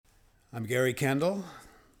I'm Gary Kendall.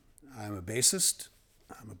 I'm a bassist,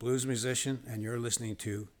 I'm a blues musician, and you're listening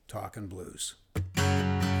to Talkin Blues. Yeah,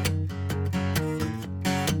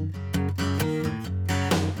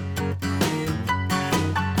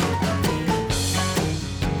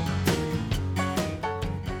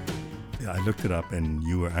 I looked it up, and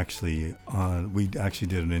you were actually on. We actually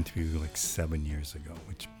did an interview like 7 years ago,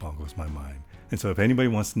 which boggles my mind. And so, if anybody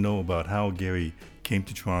wants to know about how Gary came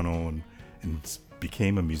to Toronto and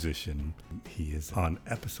became a musician, he is on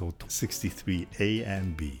episode 63 A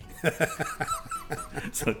and B.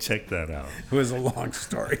 So check that out. It was a long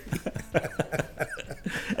story.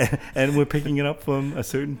 And we're picking it up from a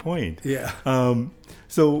certain point. Yeah.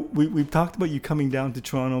 So we've talked about you coming down to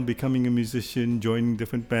Toronto, becoming a musician, joining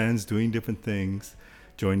different bands, doing different things,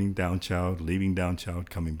 joining Downchild, leaving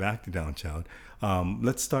Downchild, coming back to Downchild.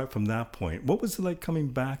 Let's start from that point. What was it like coming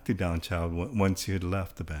back to Downchild once you had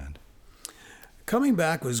left the band? Coming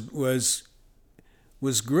back was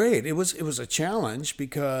great. It was a challenge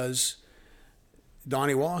because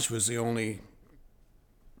Donnie Walsh was the only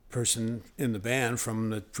person in the band from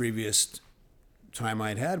the previous time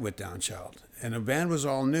I'd had with Downchild. And the band was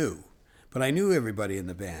all new. But I knew everybody in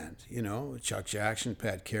the band, you know, Chuck Jackson,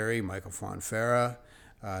 Pat Carey, Michael Fonfara,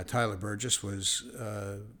 Tyler Burgess was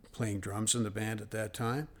playing drums in the band at that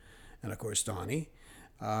time, and of course Donnie.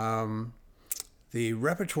 The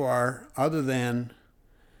repertoire, other than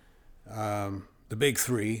the big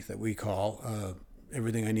three that we call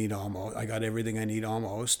Everything I Need Almost, I Got Everything I Need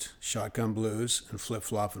Almost, Shotgun Blues, and Flip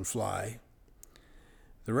Flop and Fly,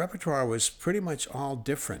 the repertoire was pretty much all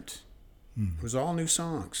different. It was all new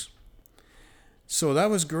songs. So that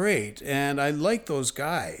was great, and I liked those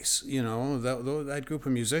guys, you know, that group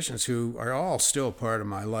of musicians who are all still part of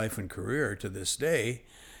my life and career to this day.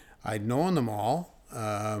 I'd known them all.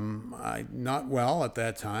 Not well at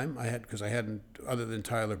that time. Because I hadn't, other than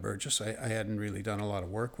Tyler Burgess, I hadn't really done a lot of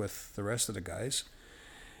work with the rest of the guys.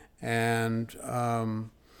 And how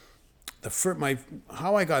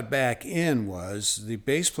I got back in was the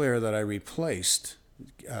bass player that I replaced,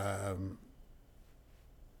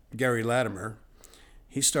 Gary Latimer.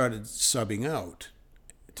 He started subbing out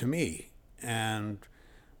to me, and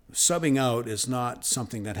subbing out is not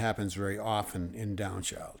something that happens very often in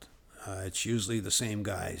Downchild. It's usually the same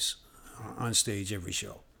guys on stage every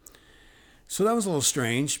show. So that was a little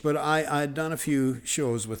strange, but I'd done a few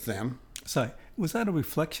shows with them. So was that a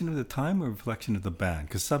reflection of the time or a reflection of the band?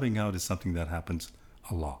 Because subbing out is something that happens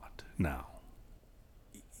a lot now.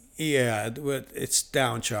 Yeah, it's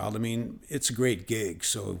Downchild. I mean, it's a great gig,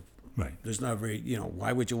 so right. There's not very,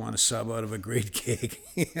 why would you want to sub out of a great gig?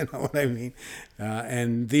 You know what I mean?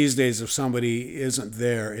 And these days, if somebody isn't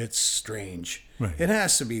there, it's strange. Right. It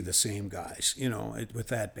has to be the same guys, with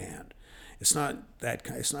that band. It's not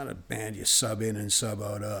a band you sub in and sub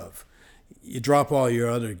out of. You drop all your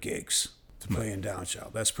other gigs to play in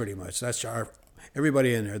Downchild. That's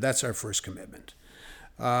everybody in there. That's our first commitment.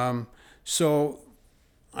 So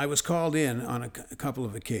I was called in on a couple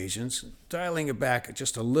of occasions. Dialing it back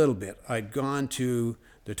just a little bit, I'd gone to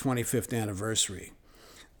the 25th anniversary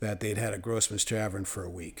that they'd had at Grossman's Tavern for a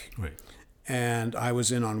week. Right. And I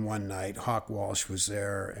was in on one night. Hawk Walsh was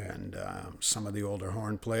there and some of the older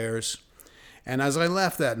horn players. And as I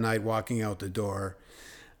left that night, walking out the door,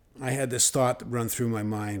 I had this thought run through my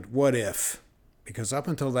mind, what if? Because up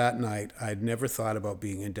until that night, I'd never thought about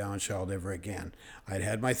being in Downchild ever again. I'd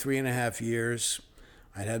had my 3.5 years.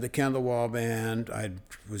 I'd had the Kendall Wall Band. I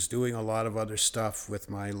was doing a lot of other stuff with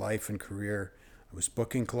my life and career. I was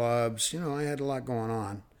booking clubs. I had a lot going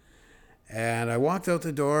on. And I walked out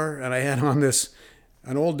the door, and I had on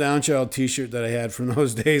an old Downchild T-shirt that I had from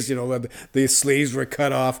those days, where the sleeves were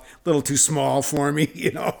cut off, a little too small for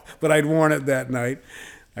me, but I'd worn it that night.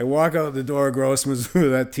 I walk out the door, Grossman's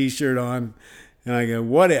with that T-shirt on, and I go,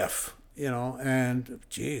 what if? And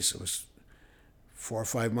geez, it was 4 or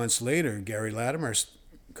 5 months later, Gary Latimer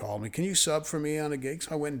called me, can you sub for me on a gig?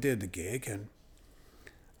 So I went and did the gig, and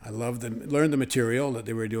I learned the material that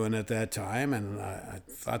they were doing at that time, and I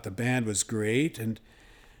thought the band was great. And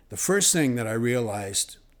the first thing that I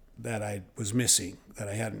realized that I was missing, that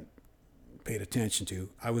I hadn't paid attention to,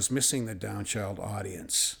 I was missing the Downchild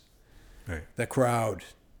audience. Right. The crowd,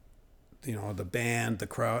 the band, the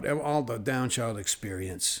crowd, all the Downchild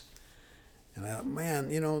experience. And I thought, man,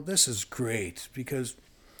 this is great, because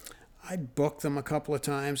I'd booked them a couple of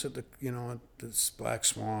times at the Black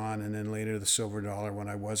Swan, and then later the Silver Dollar when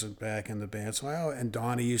I wasn't back in the band. So and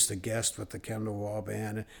Donnie used to guest with the Kendall Wall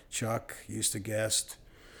Band, and Chuck used to guest.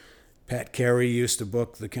 Pat Carey used to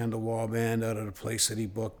book the Kendall Wall Band out at a place that he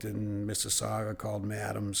booked in Mississauga called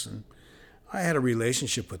Madam's, and I had a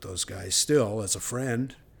relationship with those guys still as a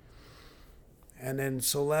friend. And then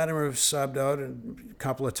so Latimer subbed out a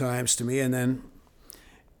couple of times to me, and then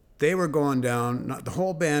they were going down. Not, the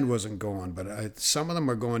whole band wasn't going, but some of them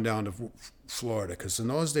were going down to Florida, because in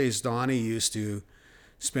those days Donnie used to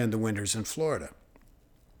spend the winters in Florida.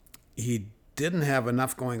 He didn't have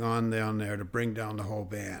enough going on down there to bring down the whole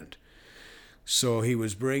band. So he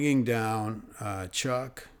was bringing down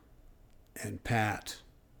Chuck and Pat,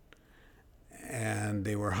 and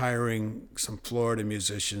they were hiring some Florida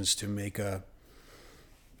musicians to make a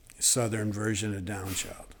southern version of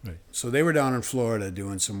Downchild. Right. So they were down in Florida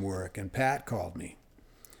doing some work, and Pat called me.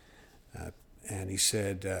 And he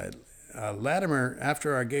said, Latimer,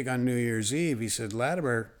 after our gig on New Year's Eve, he said,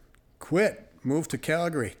 Latimer quit, moved to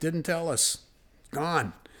Calgary, didn't tell us,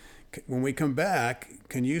 gone. When we come back,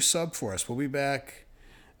 can you sub for us? We'll be back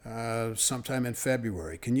sometime in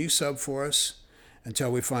February. Can you sub for us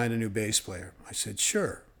until we find a new bass player? I said,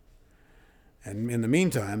 sure. And in the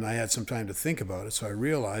meantime, I had some time to think about it, so I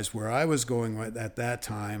realized where I was going at that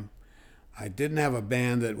time. I didn't have a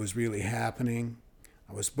band that was really happening.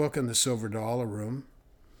 I was booking the Silver Dollar Room,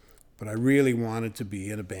 but I really wanted to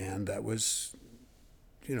be in a band that was,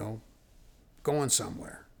 going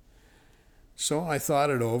somewhere. So I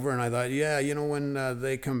thought it over, and I thought, yeah, when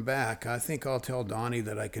they come back, I think I'll tell Donnie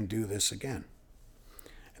that I can do this again.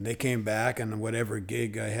 And they came back, and whatever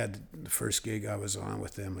gig I had, the first gig I was on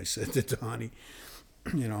with them, I said to Donnie,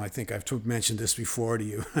 I think I've mentioned this before to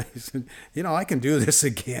you. I said, I can do this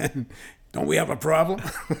again. Don't we have a problem?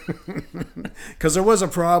 Because there was a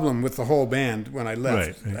problem with the whole band when I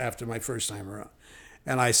left after my first time around.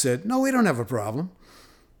 And I said, no, we don't have a problem.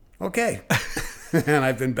 Okay. And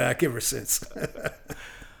I've been back ever since.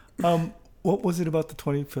 What was it about the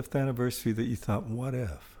 25th anniversary that you thought, what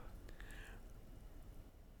if?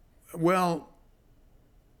 Well,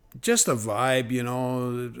 just a vibe,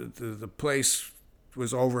 the place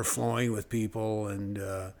was overflowing with people, and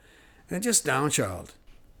just Downchild.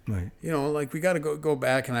 Right. Like we got to go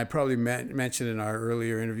back, and I probably mentioned in our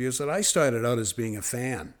earlier interviews that I started out as being a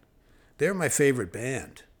fan. They're my favorite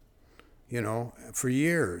band, for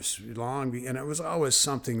years, long, and it was always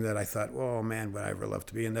something that I thought, oh man, would I ever love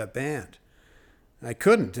to be in that band? I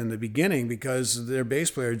couldn't in the beginning because their bass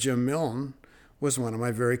player, Jim Milne, was one of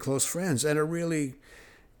my very close friends and a really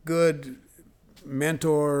good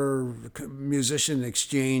mentor, musician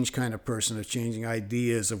exchange kind of person, of changing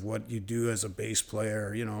ideas of what you do as a bass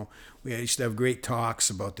player. We used to have great talks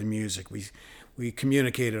about the music. We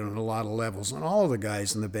communicated on a lot of levels, and all of the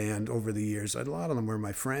guys in the band over the years, a lot of them were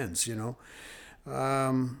my friends.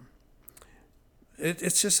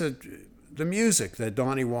 It's just the music that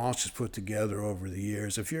Donnie Walsh has put together over the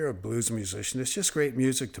years. If you're a blues musician, it's just great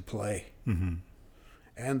music to play. Mm-hmm.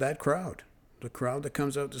 And that crowd, the crowd that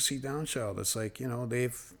comes out to see Downchild, it's like,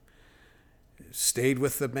 they've stayed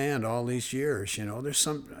with the band all these years.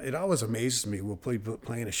 It always amazes me. We'll be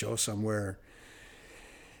playing a show somewhere,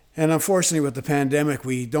 and unfortunately with the pandemic,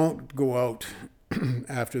 we don't go out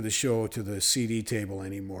after the show to the CD table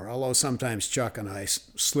anymore. Although sometimes Chuck and I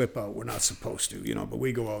slip out. We're not supposed to, but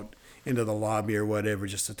we go out into the lobby or whatever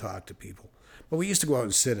just to talk to people. But we used to go out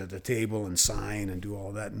and sit at the table and sign and do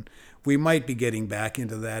all that. And we might be getting back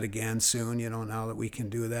into that again soon, now that we can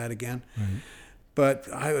do that again. Mm-hmm. But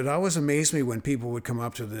it always amazed me when people would come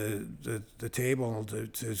up to the table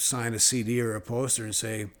to sign a CD or a poster and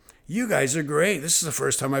say, you guys are great. This is the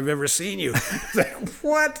first time I've ever seen you. Like,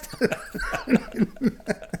 what?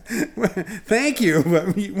 Thank you.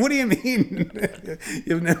 But what do you mean?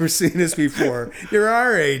 You've never seen us before. You're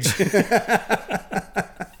our age.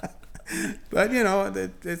 But,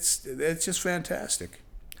 it's just fantastic.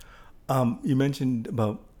 You mentioned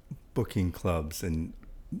about booking clubs and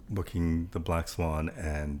booking the Black Swan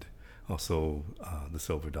and also the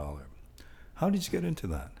Silver Dollar. How did you get into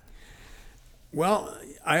that? Well,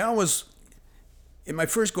 I always, in my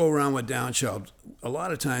first go-around with Downchild, a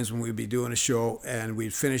lot of times when we'd be doing a show and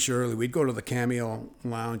we'd finish early, we'd go to the Cameo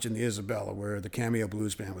Lounge in the Isabella where the Cameo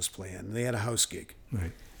Blues Band was playing. And they had a house gig.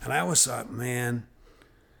 Right. And I always thought, man,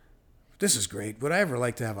 this is great. Would I ever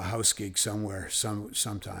like to have a house gig somewhere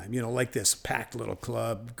sometime? Like this, packed little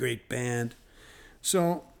club, great band.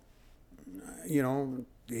 So,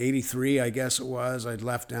 83, I guess it was, I'd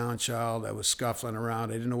left Downchild. I was scuffling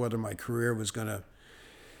around. I didn't know whether my career was going to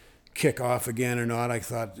kick off again or not. I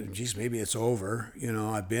thought, geez, maybe it's over.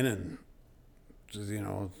 I've been in,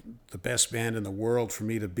 the best band in the world for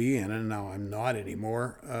me to be in, and now I'm not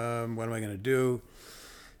anymore. What am I going to do?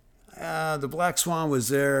 The Black Swan was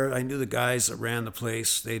there. I knew the guys that ran the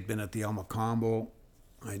place. They'd been at the El Macombo.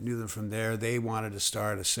 I knew them from there. They wanted to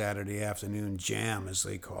start a Saturday afternoon jam, as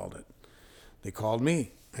they called it. They called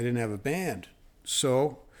me. I didn't have a band.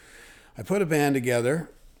 So I put a band together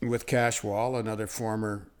with Cash Wall, another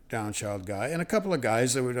former Downchild guy, and a couple of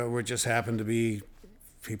guys that would just happen to be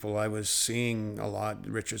people I was seeing a lot.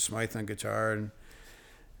 Richard Smythe on guitar and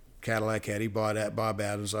Cadillac Eddie, Bob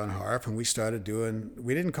Adams on harp, and we started doing.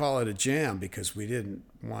 We didn't call it a jam because we didn't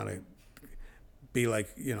want to be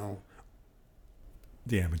like The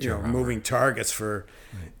amateur hour. moving targets for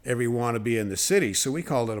every wannabe in the city. So we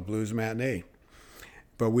called it a blues matinee.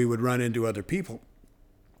 But we would run into other people,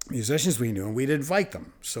 musicians we knew, and we'd invite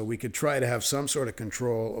them so we could try to have some sort of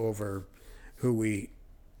control over who we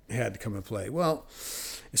had to come and play. Well,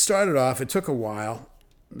 it started off, it took a while.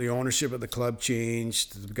 The ownership of the club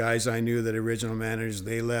changed. The guys I knew, that original managers,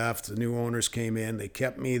 they left. The new owners came in. They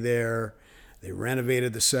kept me there. They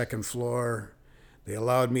renovated the second floor. They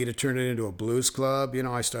allowed me to turn it into a blues club.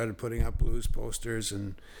 I started putting up blues posters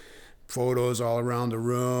and photos all around the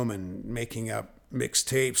room and making up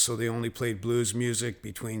mixtapes so they only played blues music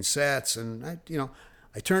between sets. And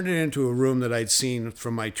I turned it into a room that I'd seen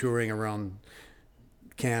from my touring around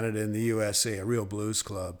Canada and the USA, a real blues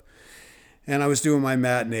club. And I was doing my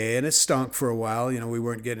matinee, and it stunk for a while. We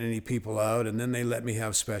weren't getting any people out. And then they let me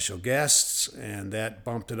have special guests, and that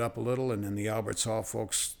bumped it up a little. And then the Alberts Hall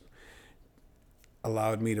folks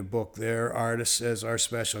allowed me to book their artists as our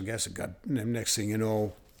special guests. Next thing you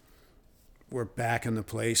know, we're back in the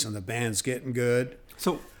place, and the band's getting good.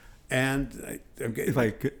 So, and if I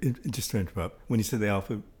could just to interrupt, when you said the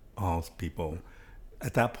Alberts Hall people,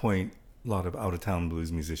 at that point, a lot of out-of-town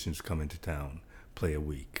blues musicians come into town. Play a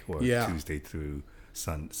week or Tuesday through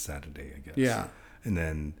Saturday, I guess. Yeah. And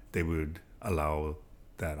then they would allow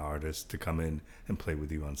that artist to come in and play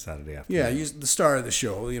with you on Saturday afternoon. Yeah, the star of the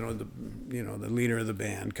show, the leader of the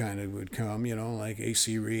band kind of would come, like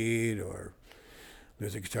A.C. Reed or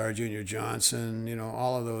Luther Guitar Jr. Johnson,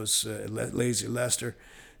 all of those, Lazy Lester.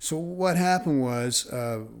 So what happened was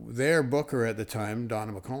their booker at the time,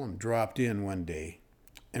 Donna McCollum, dropped in one day.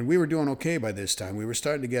 And we were doing okay by this time. We were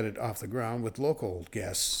starting to get it off the ground with local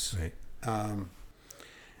guests. Right.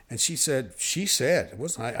 And she said, it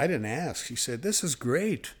wasn't, I didn't ask. She said, "This is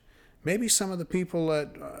great. Maybe some of the people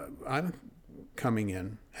that have coming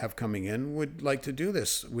in would like to do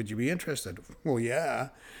this. Would you be interested?" Well,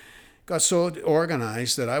 yeah. Got so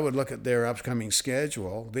organized that I would look at their upcoming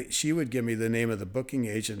schedule. She would give me the name of the booking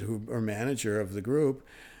agent or manager of the group.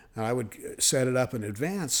 And I would set it up in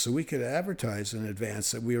advance so we could advertise in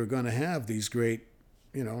advance that we were going to have these great,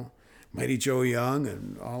 Mighty Joe Young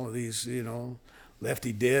and all of these,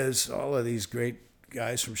 Lefty Diz, all of these great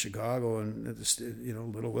guys from Chicago and,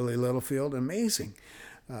 Little Willie Littlefield. Amazing.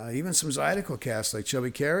 Even some Zydeco cast like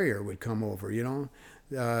Chubby Carrier would come over,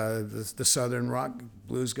 the Southern rock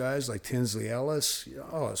blues guys like Tinsley Ellis.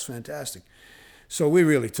 Oh, it's fantastic. So we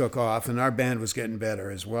really took off, and our band was getting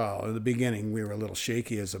better as well. In the beginning, we were a little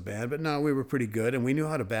shaky as a band, but no, we were pretty good, and we knew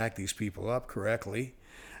how to back these people up correctly.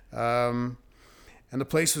 And the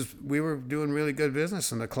place we were doing really good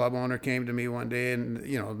business, and the club owner came to me one day, and,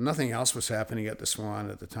 nothing else was happening at the Swan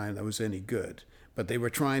at the time that was any good. But they were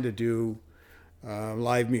trying to do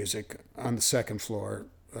live music on the second floor,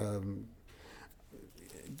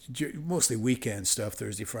 mostly weekend stuff,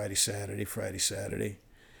 Thursday, Friday, Saturday.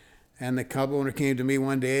 And the club owner came to me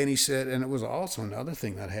one day and he said, and it was also another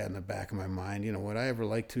thing that I had in the back of my mind, would I ever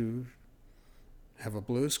like to have a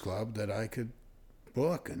blues club that I could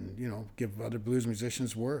book and, give other blues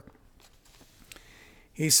musicians work?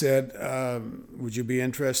 He said, would you be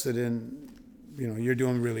interested in, you're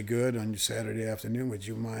doing really good on your Saturday afternoon. Would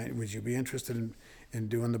you be interested in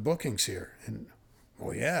doing the bookings here? And,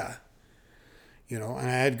 oh, yeah. And I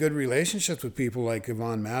had good relationships with people like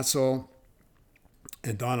Yvonne Matzel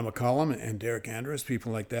and Donna McCollum and Derek Andrews,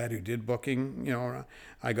 people like that who did booking.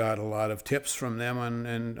 I got a lot of tips from them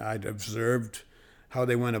and I'd observed how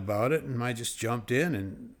they went about it, and I just jumped in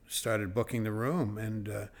and started booking the room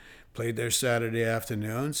and played there Saturday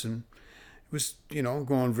afternoons, and it was,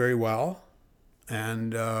 going very well.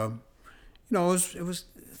 And it was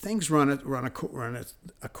things run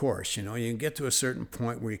a course. You can get to a certain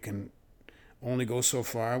point where you can only go so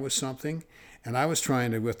far with something. And I was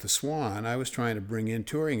trying to, with the Swan, to bring in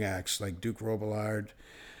touring acts like Duke Robillard,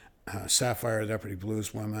 Sapphire Deputy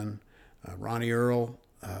Blues Women, Ronnie Earl.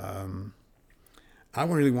 I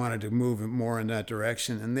really wanted to move more in that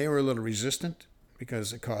direction, and they were a little resistant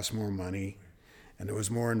because it cost more money, and there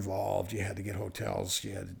was more involved. You had to get hotels,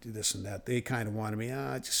 you had to do this and that. They kind of wanted me,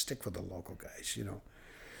 just stick with the local guys,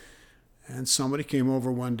 And somebody came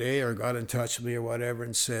over one day or got in touch with me or whatever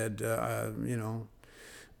and said,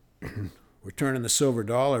 we're turning the Silver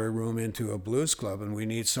Dollar room into a blues club and we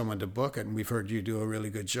need someone to book it, and we've heard you do a really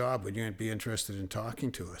good job. Would you be interested in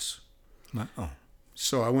talking to us? Oh.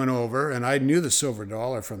 So I went over, and I knew the Silver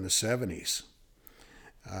Dollar from the 70s.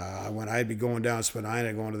 When I'd be going down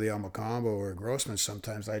Spadina, going to the El Macombo or Grossman,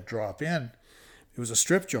 sometimes I'd drop in. It was a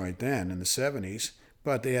strip joint then in the 70s,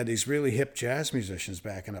 but they had these really hip jazz musicians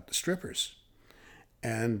backing up the strippers.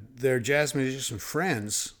 And their jazz musician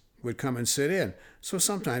friends would come and sit in. So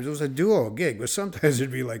sometimes it was a duo gig, but sometimes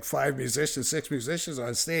it'd be like 5 musicians, 6 musicians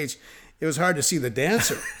on stage. It was hard to see the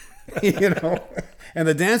dancer, and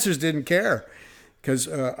the dancers didn't care. Because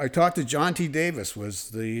I talked to John T. Davis,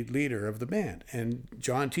 was the leader of the band, and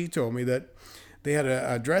John T. told me that they had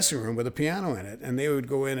a dressing room with a piano in it, and they would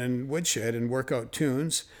go in and woodshed and work out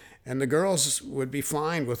tunes, and the girls would be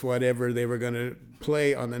fine with whatever they were going to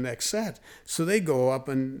play on the next set. So they'd go up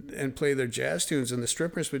and play their jazz tunes, and the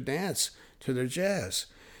strippers would dance to their jazz.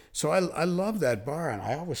 So I loved that bar, and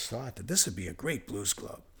I always thought that this would be a great blues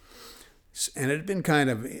club. And it had been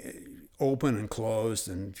kind of open and closed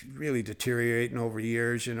and really deteriorating over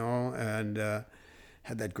years, and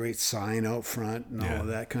had that great sign out front and all of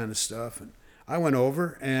that kind of stuff. And I went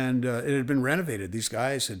over, and it had been renovated. These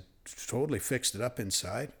guys had totally fixed it up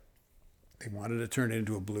inside. They wanted to turn it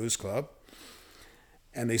into a blues club.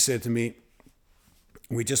 And they said to me,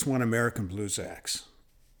 "We just want American blues acts.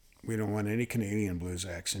 We don't want any Canadian blues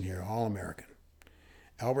acts in here, all American."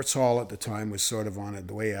 Albert's Hall at the time was sort of on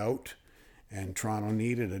the way out, and Toronto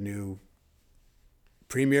needed a new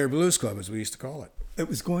premier blues club, as we used to call it. It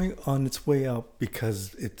was going on its way out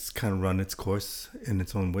because it's kind of run its course in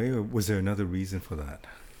its own way, or was there another reason for that?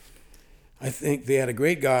 I think they had a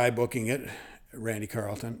great guy booking it, Randy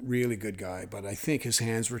Carlton, really good guy, but I think his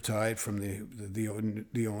hands were tied from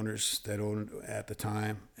the owners that owned at the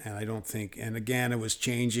time, and I don't think, and again, it was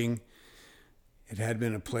changing. It had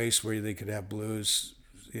been a place where they could have blues,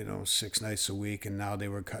 6 nights a week, and now they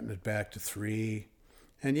were cutting it back to 3.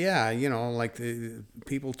 And yeah, like the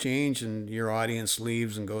people change and your audience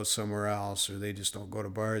leaves and goes somewhere else, or they just don't go to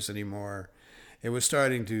bars anymore. It was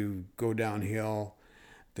starting to go downhill.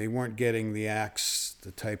 They weren't getting the acts,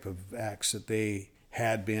 the type of acts that they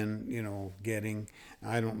had been, getting.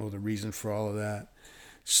 I don't know the reason for all of that.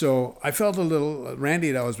 So I felt a little, Randy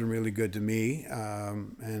had always been really good to me,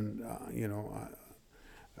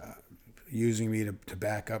 using me to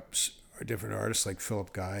back up different artists like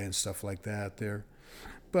Philip Guy and stuff like that there.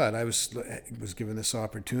 But I was given this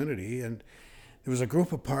opportunity, and there was a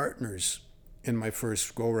group of partners in my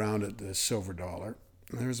first go-round at the Silver Dollar.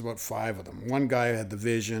 There was about 5 of them. One guy had the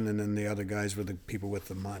vision, and then the other guys were the people with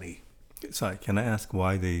the money. Sorry, can I ask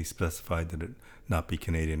why they specified that it not be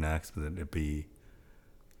Canadian acts, but that it be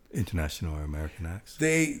international or American acts?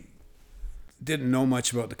 They didn't know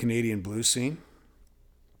much about the Canadian blues scene,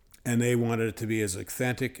 and they wanted it to be as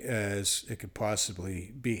authentic as it could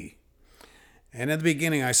possibly be. And at the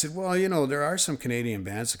beginning, I said, well, there are some Canadian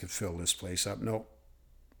bands that could fill this place up. Nope.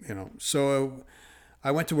 So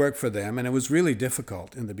I went to work for them, and it was really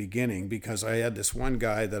difficult in the beginning because I had this one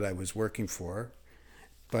guy that I was working for,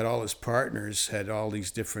 but all his partners had all these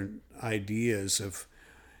different ideas of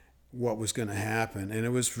what was going to happen. And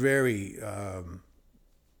it was very,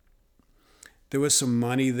 there was some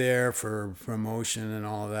money there for promotion and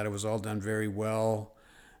all of that. It was all done very well.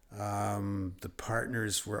 The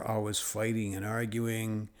partners were always fighting and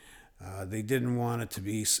arguing. They didn't want it to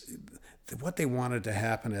be, what they wanted to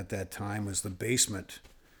happen at that time was the basement.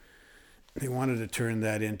 They wanted to turn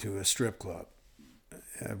that into a strip club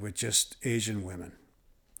with just Asian women.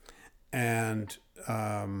 And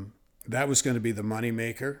that was going to be the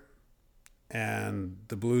moneymaker. And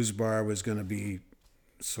the blues bar was going to be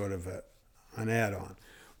sort of an add-on.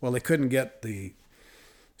 Well, they couldn't get the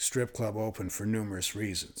strip club open for numerous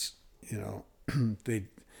reasons. They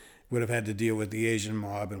would have had to deal with the Asian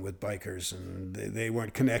mob and with bikers, and they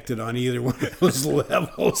weren't connected on either one of those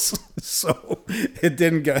levels. So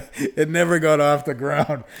it never got off the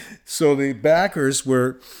ground. So the backers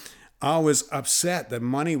were always upset that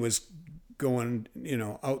money was going,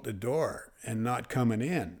 out the door and not coming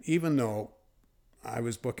in, even though I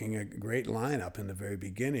was booking a great lineup in the very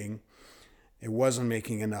beginning. It wasn't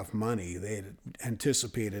making enough money. They had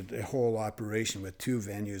anticipated a whole operation with 2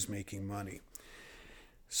 venues making money.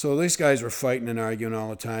 So these guys were fighting and arguing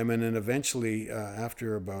all the time. And then eventually,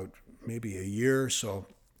 after about maybe a year or so,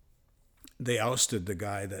 they ousted the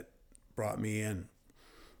guy that brought me in.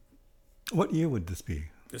 What year would this be?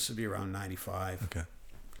 This would be around 95. Okay.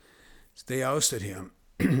 So they ousted him.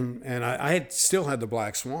 And I had still had the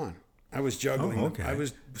Black Swan. I was juggling. Oh, okay. I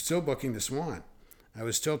was still booking the Swan. I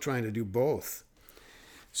was still trying to do both.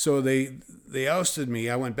 So they ousted me.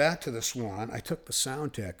 I went back to the Swan. I took the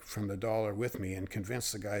sound tech from the Dollar with me and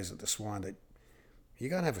convinced the guys at the Swan that you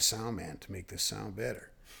got to have a sound man to make this sound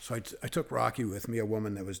better. So I took Rocky with me, a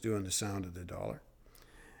woman that was doing the sound of the dollar.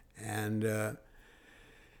 And the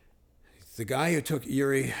guy who took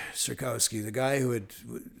Yuri Sirkowski, the guy who had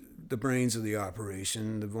the brains of the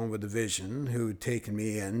operation, the one with the vision, who had taken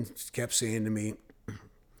me in, kept saying to me,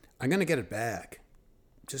 I'm going to get it back.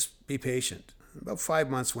 Just be patient. About 5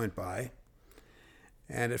 months went by,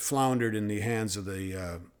 and it floundered in the hands of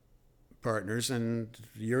the partners, and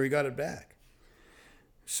Yuri got it back.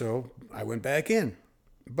 So I went back in,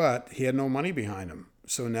 but he had no money behind him.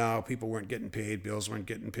 So now people weren't getting paid, bills weren't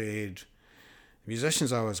getting paid.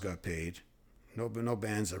 Musicians always got paid. No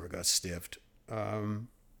bands ever got stiffed.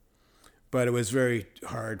 But it was very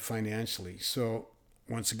hard financially. So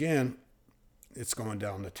once again, it's going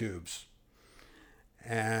down the tubes.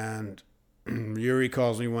 And Yuri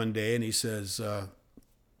calls me one day and he says,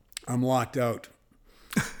 I'm locked out.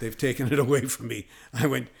 They've taken it away from me. I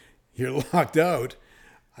went, you're locked out?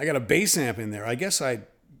 I got a bass amp in there. I guess I'd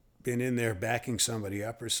been in there backing somebody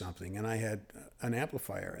up or something, and I had an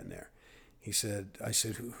amplifier in there. I said,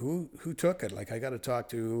 who took it? Like, I got to talk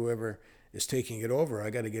to whoever is taking it over. I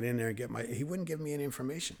got to get in there and he wouldn't give me any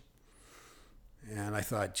information. And I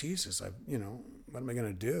thought, Jesus, what am I going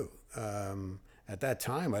to do? At that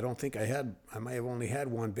time, I don't think I might have only had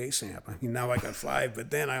one bass amp. I mean, now I got 5, but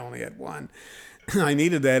then I only had 1. I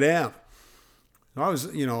needed that amp. I was,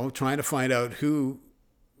 trying to find out who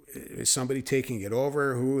is somebody taking it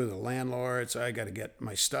over, who are the landlords. I got to get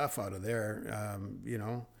my stuff out of there,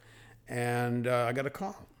 And I got a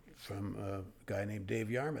call from a guy named Dave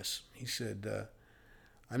Yarmus. He said,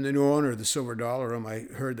 I'm the new owner of the Silver Dollar Room. I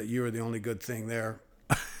heard that you were the only good thing there.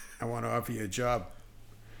 I want to offer you a job.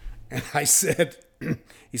 And I said,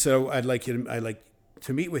 he said, I'd like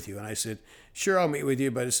to meet with you. And I said, sure, I'll meet with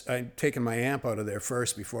you, but I'm taking my amp out of there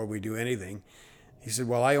first before we do anything. He said,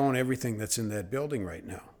 well, I own everything that's in that building right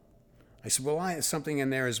now. I said, well, something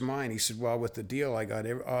in there is mine. He said, well, with the deal, I got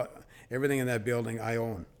everything in that building I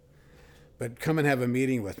own. But come and have a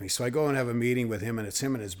meeting with me. So I go and have a meeting with him, and it's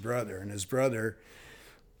him and his brother. And his brother,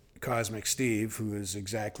 Cosmic Steve, who is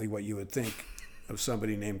exactly what you would think of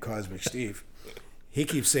somebody named Cosmic Steve, he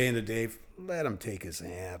keeps saying to Dave, let him take his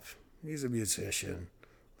amp. He's a musician.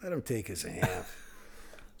 Let him take his amp.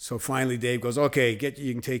 So finally Dave goes, okay,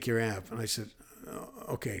 you can take your amp. And I said,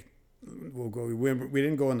 okay, we'll go. We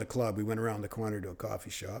didn't go in the club. We went around the corner to a coffee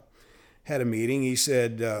shop, had a meeting. He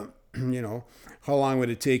said, how long would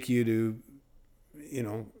it take you to,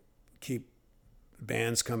 keep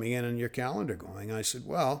bands coming in and your calendar going? I said,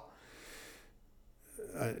 well,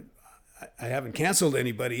 I haven't canceled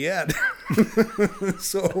anybody yet.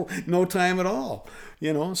 So no time at all,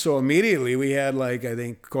 So immediately we had I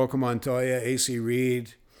think Coco Montoya, AC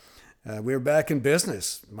Reed. We were back in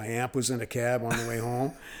business. My amp was in a cab on the way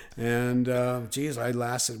home. And, I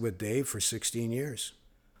lasted with Dave for 16 years.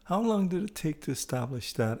 How long did it take to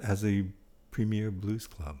establish that as a premier blues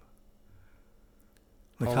club?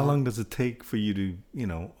 How long does it take for you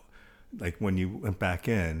to, when you went back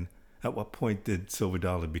in, at what point did Silver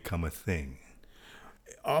Dollar become a thing?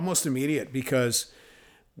 Almost immediate, because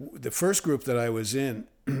the first group that I was in,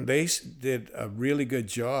 they did a really good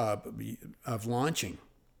job of launching.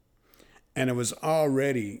 And it was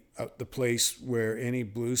already the place where any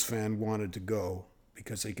blues fan wanted to go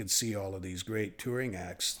because they could see all of these great touring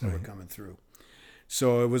acts that were coming through.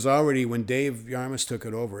 So it was already, when Dave Yarmus took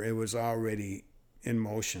it over, it was already in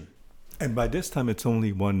motion. And by this time, it's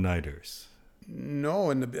only one-nighters.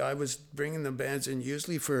 No, I was bringing the bands in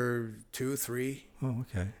usually for 2, 3. Oh,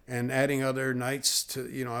 okay. And adding other nights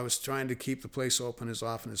to, I was trying to keep the place open as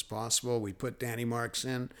often as possible. We put Danny Marks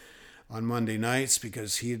in on Monday nights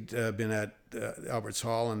because he'd been at Albert's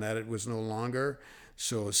Hall and that it was no longer.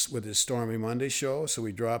 So with his Stormy Monday show, so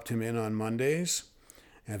we dropped him in on Mondays.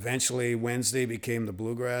 And eventually Wednesday became the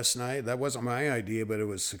Bluegrass night. That wasn't my idea, but it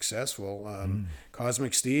was successful.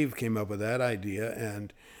 Cosmic Steve came up with that idea,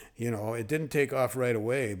 and it didn't take off right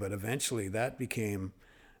away, but eventually that became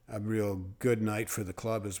a real good night for the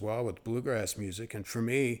club as well with bluegrass music. And for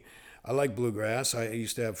me, I like bluegrass. I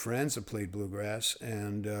used to have friends that played bluegrass,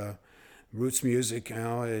 and roots music,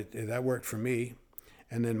 that worked for me.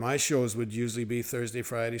 And then my shows would usually be Thursday,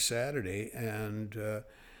 Friday, Saturday, and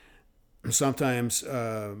sometimes,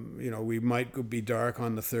 we might be dark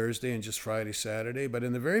on the Thursday and just Friday, Saturday. But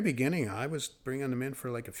in the very beginning, I was bringing them in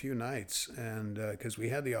for a few nights, and because we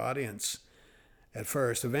had the audience at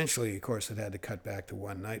first. Eventually, of course, it had to cut back to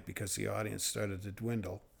one night because the audience started to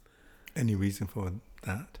dwindle. Any reason for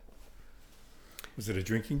that? Was it a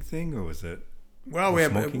drinking thing, or was it? Well,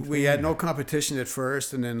 we had no competition at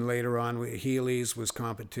first, and then later on, Healy's was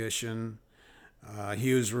competition.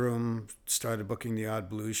 Hughes Room started booking the odd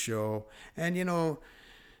blues show, and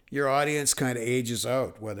your audience kind of ages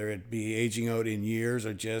out, whether it be aging out in years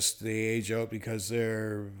or just they age out because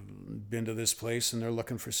they're been to this place and they're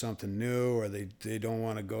looking for something new, or they don't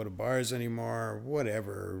want to go to bars anymore, or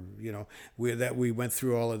whatever. We went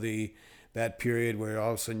through all of that period where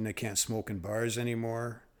all of a sudden they can't smoke in bars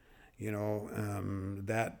anymore.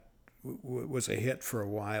 That was a hit for a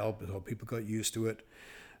while, but people got used to it.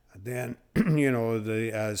 Then,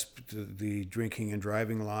 as the drinking and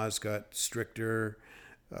driving laws got stricter,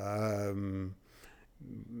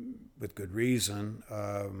 with good reason,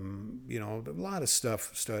 a lot of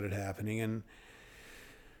stuff started happening, and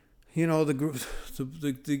the group,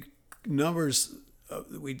 the numbers,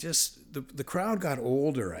 the crowd got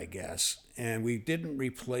older, I guess, and we didn't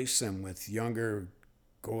replace them with younger,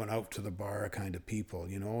 going out to the bar kind of people.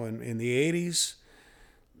 And in the 80s,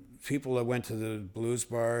 people that went to the blues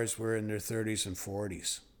bars were in their 30s and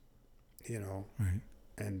 40s, Right.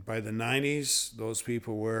 and by the 90s, those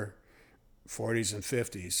people were 40s and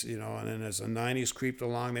 50s, and then as the 90s creeped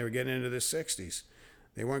along, they were getting into their 60s.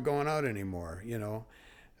 They weren't going out anymore, in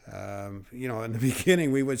the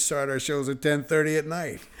beginning, we would start our shows at 10:30 at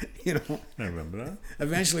night, I remember that.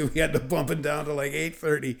 Eventually, we had to bump it down to like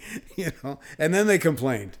 8:30, and then they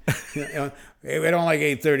complained. Hey, we don't like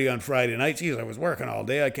 8:30 on Friday night. Geez, I was working all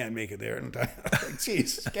day. I can't make it there in time.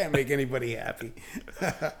 Geez, can't make anybody happy.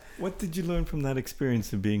 What did you learn from that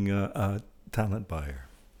experience of being a talent buyer?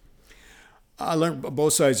 I learned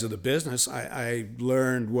both sides of the business. I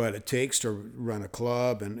learned what it takes to run a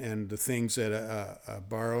club and the things that a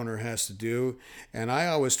bar owner has to do. And I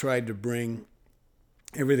always tried to bring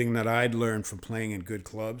everything that I'd learned from playing in good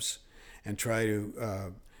clubs and try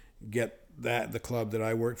to get the club that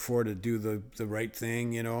I worked for to do the right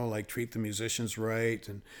thing, like treat the musicians right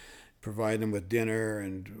and provide them with dinner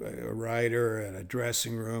and a rider and a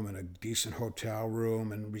dressing room and a decent hotel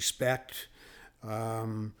room and respect.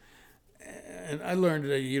 And I learned,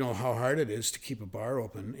 how hard it is to keep a bar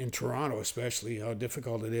open in Toronto, especially how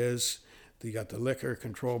difficult it is. You got the liquor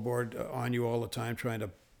control board on you all the time, trying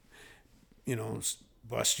to,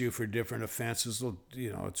 bust you for different offenses.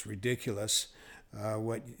 It's ridiculous.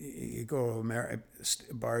 What you go to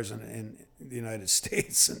bars in the United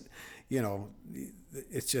States, and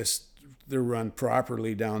it's just they're run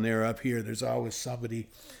properly down there. Up here, there's always somebody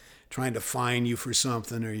trying to fine you for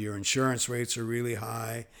something, or your insurance rates are really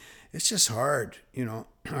high. It's just hard,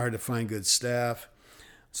 hard to find good staff.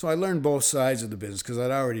 So I learned both sides of the business because I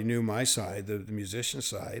already knew my side, the musician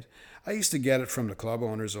side. I used to get it from the club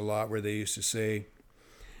owners a lot, where they used to say,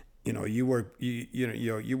 you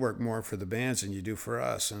work more for the bands than you do for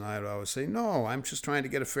us. And I'd always say, no, I'm just trying to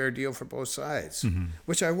get a fair deal for both sides,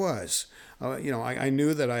 which I was. I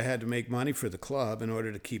knew that I had to make money for the club in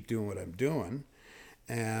order to keep doing what I'm doing.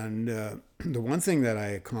 And the one thing that I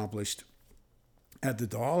accomplished at the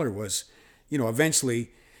Dollar was,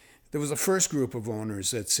 eventually there was a first group of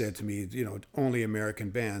owners that said to me, only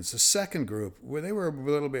American bands. The second group, where they were a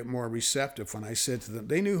little bit more receptive when I said to them,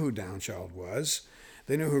 they knew who Downchild was.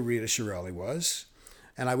 They knew who Rita Shirelli was.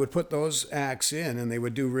 And I would put those acts in and they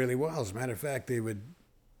would do really well. As a matter of fact, they would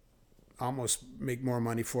almost make more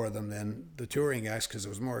money for them than the touring acts because it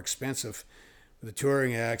was more expensive. The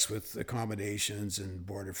touring acts with accommodations and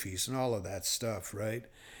border fees and all of that stuff, right?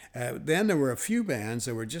 Then there were a few bands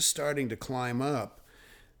that were just starting to climb up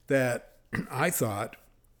that I thought,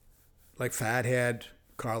 like Fathead,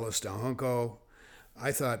 Carlos Del Junco,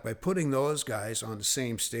 I thought by putting those guys on the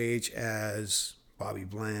same stage as Bobby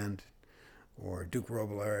Bland or Duke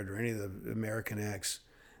Robillard or any of the American acts,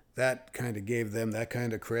 that kind of gave them that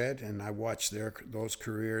kind of cred, and I watched those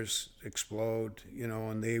careers explode,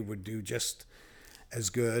 and they would do just as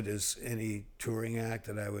good as any touring act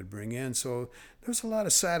that I would bring in. So there's a lot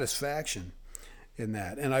of satisfaction in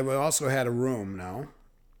that. And I also had a room now.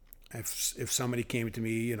 If somebody came to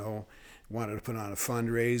me, wanted to put on a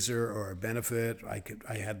fundraiser or a benefit,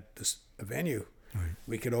 I had a venue. Right.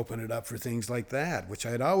 We could open it up for things like that, which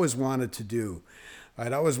I'd always wanted to do.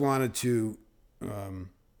 I'd always wanted to,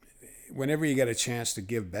 whenever you get a chance to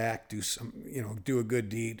give back, do a good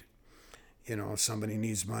deed. Somebody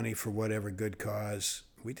needs money for whatever good cause.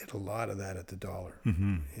 We did a lot of that at the Dollar,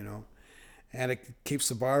 and it keeps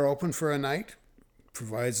the bar open for a night,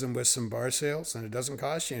 provides them with some bar sales, and it doesn't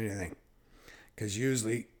cost you anything. Because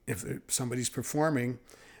usually if somebody's performing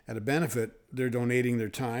at a benefit, they're donating their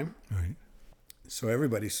time. Right. So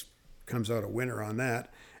everybody comes out a winner on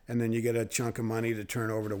that, and then you get a chunk of money to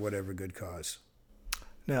turn over to whatever good cause.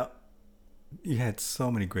 Now, you had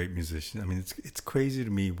so many great musicians. I mean, it's crazy to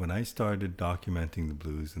me. When I started documenting the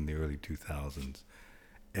blues in the early 2000s,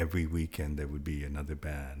 every weekend there would be another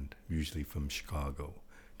band, usually from Chicago,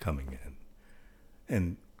 coming in.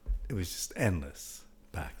 And it was just endless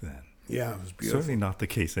back then. Yeah, it was beautiful. Certainly not the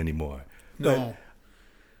case anymore. No.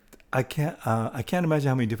 But I can't imagine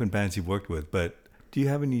how many different bands you've worked with, but do you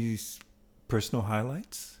have any personal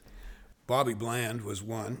highlights? Bobby Bland was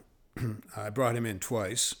one. I brought him in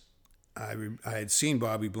twice. I had seen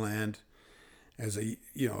Bobby Bland as a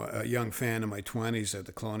young fan in my 20s at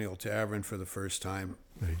the Colonial Tavern for the first time.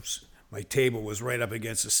 Right. My table was right up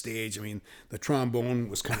against the stage. I mean, the trombone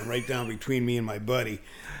was kind of right down between me and my buddy,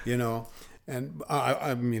 and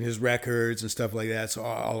I mean his records and stuff like that. So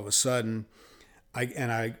all of a sudden,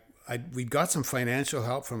 we got some financial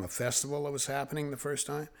help from a festival that was happening the first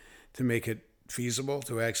time to make it feasible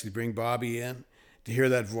to actually bring Bobby in, to hear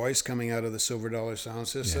that voice coming out of the Silver Dollar sound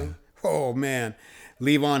system. Yeah. Oh man,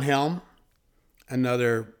 Levon Helm,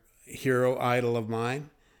 another hero idol of mine,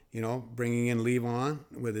 bringing in Levon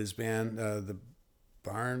with his band, the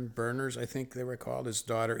Barn Burners, I think they were called. His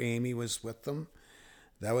daughter Amy was with them.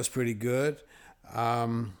 That was pretty good.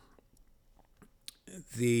 Bringing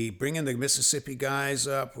the Mississippi guys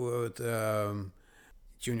up with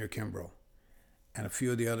Junior Kimbrough and a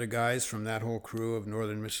few of the other guys from that whole crew of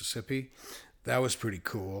Northern Mississippi, that was pretty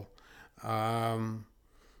cool.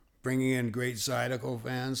 Bringing in great Zydeco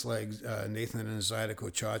fans like Nathan and the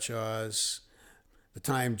Zydeco Cha-Chas. The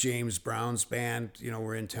time James Brown's band,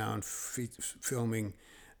 were in town filming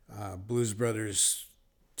Blues Brothers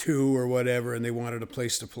 2 or whatever, and they wanted a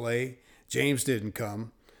place to play. James didn't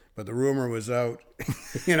come, but the rumor was out,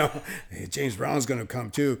 hey, James Brown's going to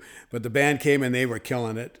come too. But the band came and they were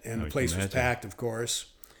killing it, and the place was packed, of course.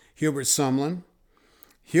 Hubert Sumlin.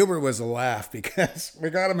 Hubert was a laugh because we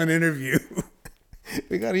got him an interview.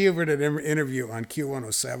 We got Hubert an interview on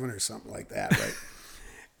Q107 or something like that, right?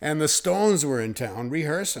 And the Stones were in town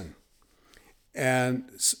rehearsing. And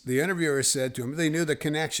the interviewer said to him, they knew the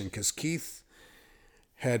connection because Keith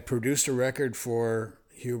had produced a record for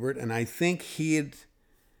Hubert, and I think he had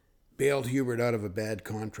bailed Hubert out of a bad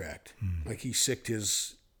contract. Like he sicked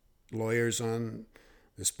his lawyers on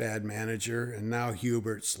this bad manager, and now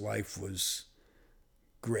Hubert's life was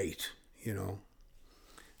great,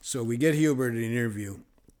 So we get Hubert an interview,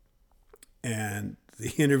 and the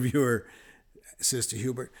interviewer says to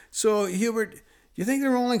Hubert, so Hubert, do you think the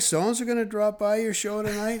Rolling Stones are going to drop by your show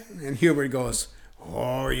tonight? And Hubert goes,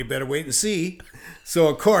 oh, you better wait and see. So,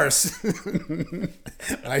 of course,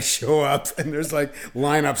 I show up, and there's like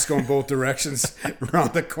lineups going both directions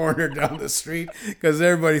around the corner down the street because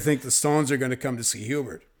everybody thinks the Stones are going to come to see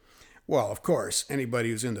Hubert. Well, of course, anybody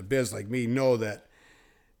who's in the biz like me know that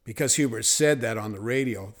because Hubert said that on the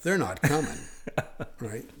radio, they're not coming,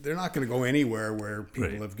 right? They're not going to go anywhere where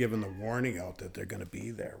people have given the warning out that they're going to be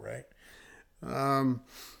there, right?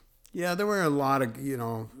 Yeah, there were a lot of,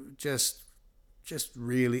 just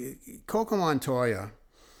really... Coco Montoya,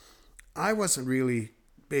 I wasn't really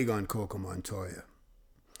big on Coco Montoya.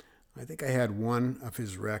 I think I had one of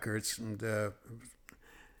his records,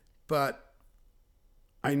 but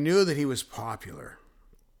I knew that he was popular.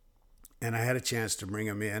 And I had a chance to bring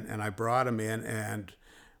him in, and I brought him in, and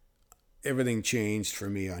everything changed for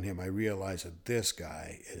me on him. I realized that this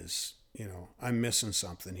guy is, I'm missing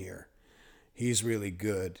something here. He's really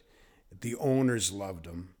good. The owners loved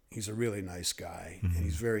him. He's a really nice guy, and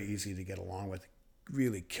he's very easy to get along with.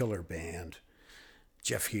 Really killer band.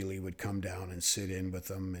 Jeff Healey would come down and sit in with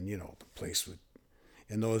them, and, the place would,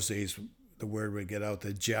 in those days, the word would get out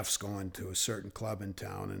that Jeff's going to a certain club in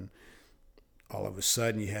town, and all of a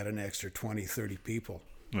sudden you had an extra 20, 30 people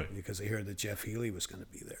because they heard that Jeff Healey was going to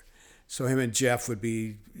be there. So him and Jeff would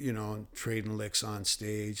be, trading licks on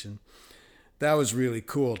stage. And that was really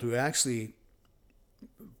cool to actually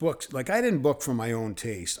book. Like I didn't book for my own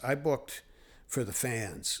taste. I booked for the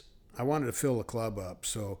fans. I wanted to fill the club up.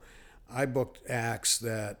 So I booked acts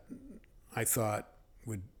that I thought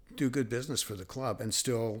would do good business for the club and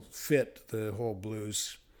still fit the whole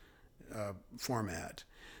blues format.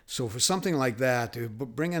 So for something like that, to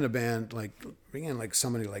bring in a band, bring in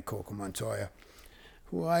somebody like Coco Montoya,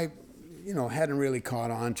 who I, hadn't really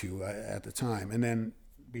caught on to at the time, and then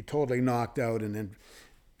be totally knocked out, and then,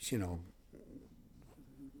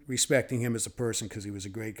 respecting him as a person because he was a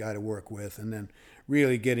great guy to work with, and then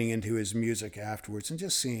really getting into his music afterwards and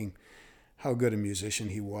just seeing how good a musician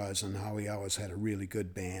he was and how he always had a really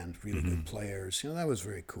good band, really good players. That was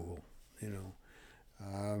very cool,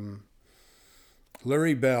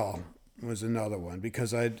 Larry Bell was another one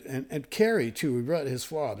because and Kerry too. We brought his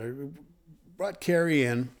father. We brought Kerry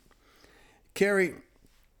in. Kerry,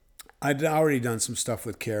 I'd already done some stuff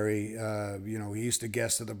with Kerry. He used to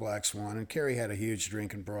guest at the Black Swan, and Kerry had a huge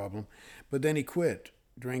drinking problem, but then he quit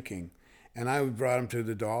drinking, and I brought him to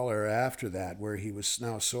the Dollar after that, where he was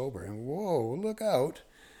now sober. And whoa, look out!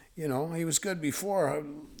 You know, he was good before.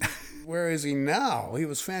 Where is he now? He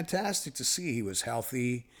was fantastic to see. He was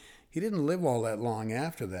healthy. He didn't live all that long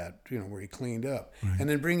after that, you know, where he cleaned up. Right. And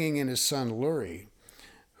then bringing in his son, Lurie,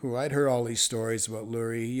 who I'd heard all these stories about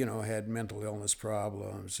Lurie, you know, had mental illness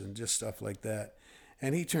problems and just stuff like that.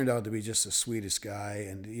 And he turned out to be just the sweetest guy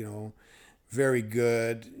and, you know, very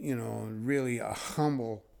good, you know, really a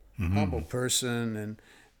humble person and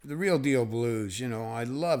the real deal blues, you know. I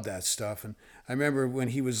love that stuff. And I remember when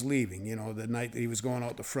he was leaving, you know, the night that he was going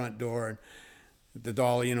out the front door and the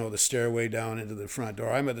dolly, you know, the stairway down into the front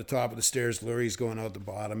door. I'm at the top of the stairs. Lurie's going out the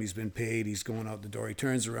bottom. He's been paid. He's going out the door. He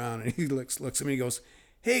turns around and he looks at me and he goes,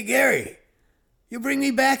 "Hey, Gary, you bring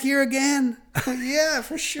me back here again?" "Yeah,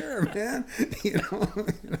 for sure, man." You know,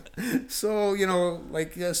 so, you know,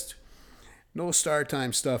 like just no star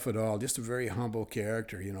time stuff at all. Just a very humble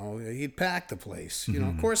character, you know. He'd pack the place. You know,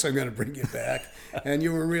 of course I'm going to bring you back. And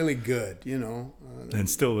you were really good, you know. And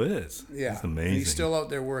still is. Yeah. It's amazing. And he's still out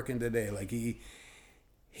there working today. Like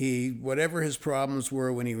he, whatever his problems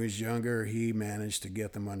were when he was younger, he managed to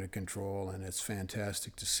get them under control. And it's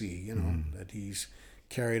fantastic to see, you know, that he's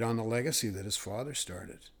carried on the legacy that his father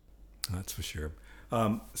started. That's for sure.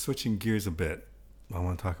 Switching gears a bit, I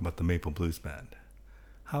want to talk about the Maple Blues Band.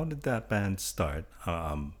 How did that band start?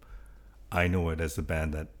 I know it as the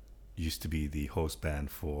band that used to be the host band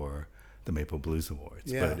for the Maple Blues Awards.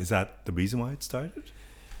 Yeah. But is that the reason why it started?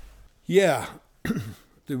 Yeah.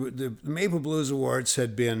 The Maple Blues Awards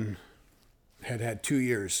had had 2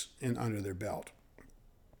 years under their belt.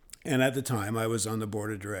 And at the time, I was on the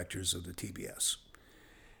board of directors of the TBS.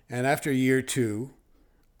 And after year 2,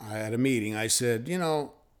 I had a meeting. I said, you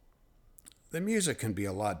know, the music can be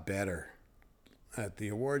a lot better at the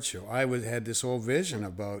award show. I had this whole vision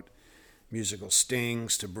about musical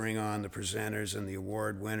stings to bring on the presenters and the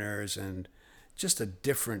award winners and just a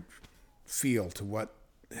different feel to what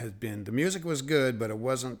had been. The music was good, but it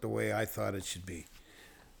wasn't the way I thought it should be.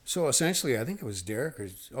 So essentially, I think it was Derek,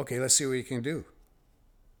 okay, let's see what you can do.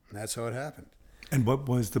 And that's how it happened. And what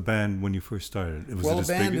was the band when you first started? The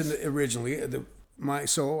band originally,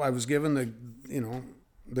 so I was given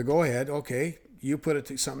the go-ahead, okay, you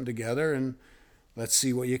put something together and let's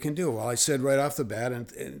see what you can do. Well, I said right off the bat,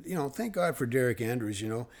 and you know, thank God for Derek Andrews. You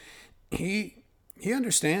know, he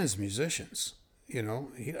understands musicians. You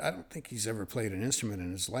know, I don't think he's ever played an instrument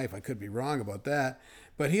in his life. I could be wrong about that,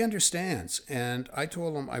 but he understands. And I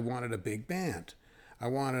told him I wanted a big band. I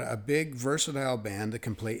wanted a big, versatile band that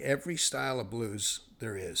can play every style of blues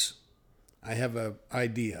there is. I have an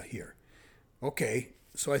idea here. Okay,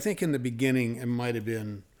 so I think in the beginning it might have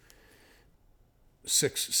been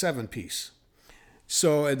 7 piece.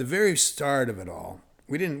 So at the very start of it all,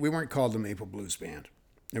 we weren't called the Maple Blues Band.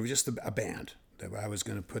 It was just a band that I was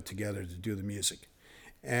going to put together to do the music.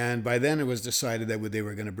 And by then it was decided that they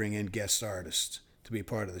were going to bring in guest artists to be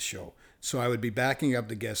part of the show. So I would be backing up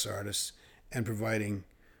the guest artists and providing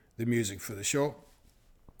the music for the show.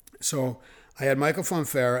 So I had Michael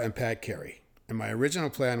Fonfara and Pat Carey. And my original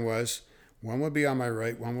plan was one would be on my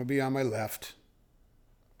right, one would be on my left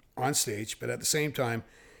on stage. But at the same time,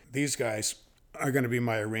 these guys are going to be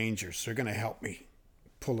my arrangers. They're going to help me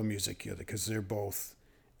pull the music together because they're both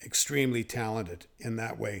extremely talented in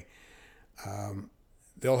that way.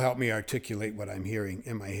 They'll help me articulate what I'm hearing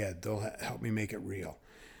in my head. They'll help me make it real.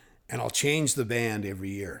 And I'll change the band every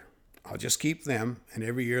year. I'll just keep them, and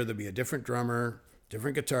every year there'll be a different drummer,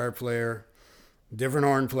 different guitar player, different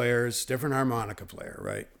horn players, different harmonica player,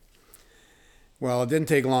 right? Well, it didn't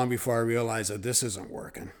take long before I realized that this isn't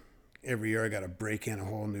working. Every year I got to break in a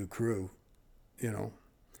whole new crew, you know.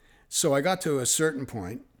 So I got to a certain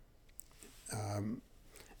point,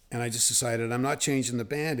 and I just decided I'm not changing the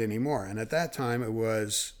band anymore. And at that time it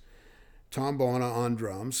was Tom Bona on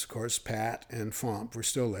drums, of course, Pat and Fomp were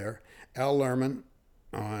still there, Al Lerman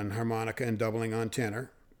on harmonica and doubling on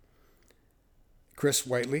tenor, Chris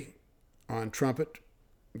Whiteley on trumpet,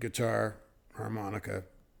 guitar, harmonica,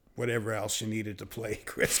 whatever else you needed to play,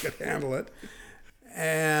 Chris could handle it,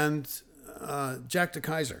 and Jack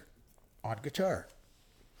DeKaiser on guitar.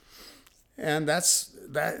 And that's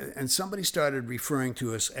that. And somebody started referring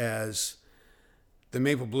to us as the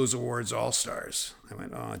Maple Blues Awards All-Stars. I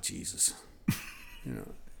went, oh, Jesus. You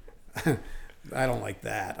know, I don't like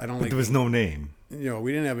that. I don't like. There was no name. You know,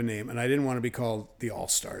 we didn't have a name, and I didn't want to be called the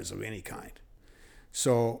All-Stars of any kind.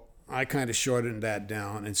 So I kind of shortened that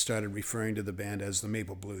down and started referring to the band as the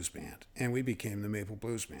Maple Blues Band, and we became the Maple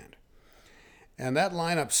Blues Band. And that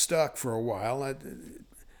lineup stuck for a while.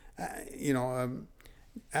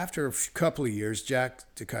 After a couple of years, Jack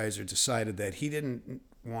DeKaiser decided that he didn't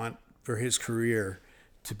want for his career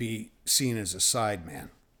to be seen as a sideman.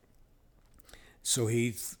 So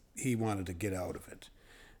he he wanted to get out of it.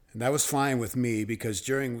 And that was fine with me because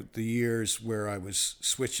during the years where I was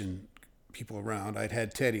switching people around, I'd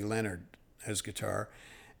had Teddy Leonard as guitar,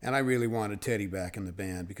 and I really wanted Teddy back in the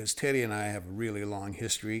band because Teddy and I have a really long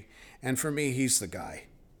history. And for me, he's the guy.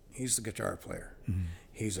 He's the guitar player. Mm-hmm.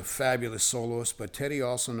 He's a fabulous soloist, but Teddy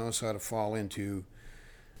also knows how to fall into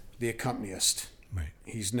the accompanist. Right.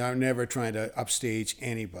 He's never trying to upstage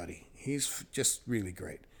anybody. He's just really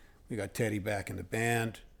great. We got Teddy back in the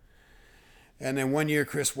band. And then one year,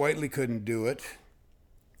 Chris Whiteley couldn't do it.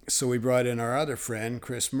 So we brought in our other friend,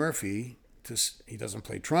 Chris Murphy. He doesn't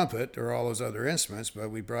play trumpet or all those other instruments,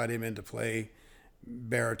 but we brought him in to play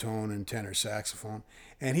baritone and tenor saxophone.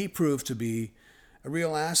 And he proved to be a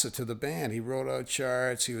real asset to the band. He wrote out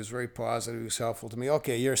charts. He was very positive. He was helpful to me.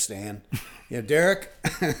 Okay, you're staying. Yeah, Derek,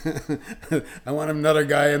 I want another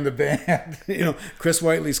guy in the band. Chris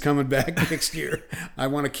Whiteley's coming back next year. I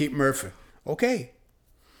want to keep Murphy. Okay.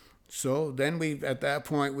 So then at that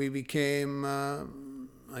point, we became,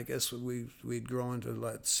 I guess we'd grown to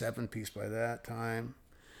like 7-piece by that time.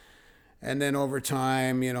 And then over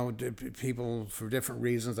time, people, for different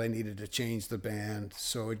reasons, I needed to change the band.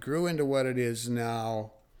 So it grew into what it is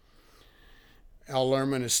now. Al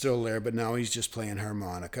Lerman is still there, but now he's just playing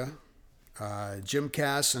harmonica. Jim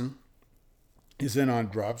Casson is in on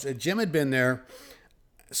drums. Jim had been there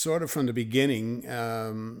sort of from the beginning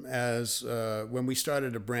as when we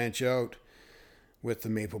started to branch out with the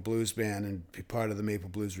Maple Blues Band and be part of the Maple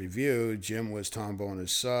Blues Review. Jim was Tom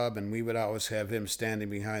Bona's sub, and we would always have him standing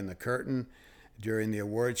behind the curtain during the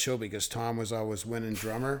award show because Tom was always winning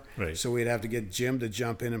drummer. Right. So we'd have to get Jim to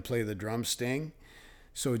jump in and play the drum sting.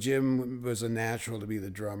 So Jim was a natural to be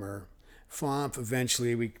the drummer. Fomp,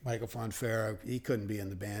 eventually, Michael Fonfara, he couldn't be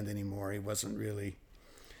in the band anymore. He wasn't really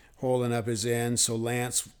holding up his end, so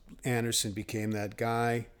Lance Anderson became that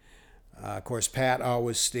guy. Of course, Pat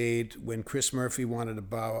always stayed when Chris Murphy wanted to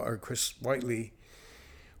bow, or Chris Whiteley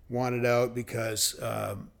wanted out because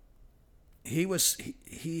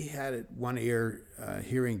he had one ear,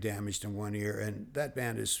 hearing damaged in one ear, and that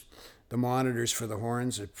band the monitors for the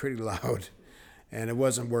horns are pretty loud, and it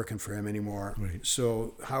wasn't working for him anymore. Right.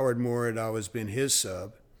 So Howard Moore had always been his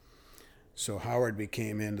sub, so Howard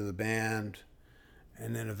became into the band,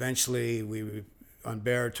 and then eventually on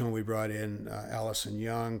baritone, we brought in Allison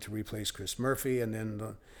Young to replace Chris Murphy, and then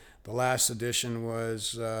the last addition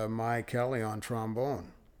was Mai Kelly on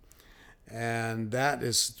trombone. And that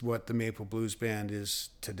is what the Maple Blues Band is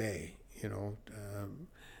today, we've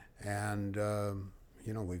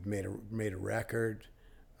made a record,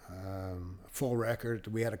 a full record.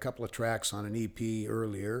 We had a couple of tracks on an EP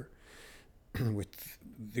earlier, with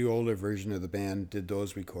the older version of the band did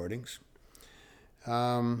those recordings.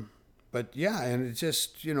 But yeah, and it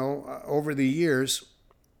just, over the years,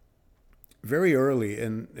 very early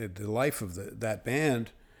in the life of that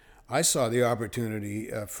band, I saw the opportunity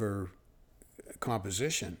for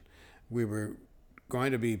composition. We were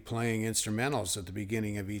going to be playing instrumentals at the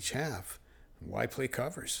beginning of each half. Why play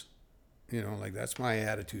covers? That's my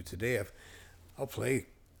attitude today.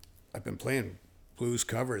 I've been playing blues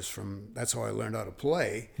covers that's how I learned how to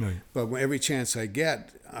play. Right. But every chance I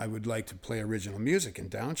get, I would like to play original music. In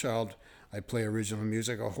Downchild, I play original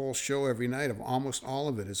music, a whole show every night. Of almost all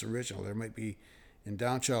of it is original. There might be, in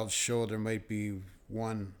Downchild's show, there might be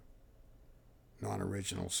one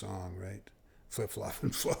non-original song, right? Flip, Flop,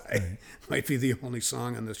 and Fly. Right. Might be the only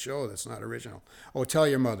song on the show that's not original. Oh, Tell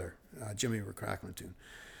Your Mother, Jimmy McCracklin tune.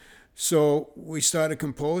 So we started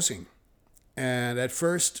composing. And at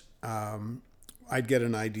first, I'd get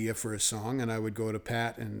an idea for a song, and I would go to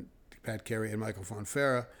Pat Carey and Michael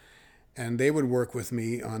Fonfara, and they would work with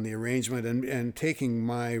me on the arrangement and taking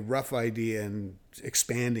my rough idea and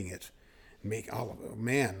expanding it.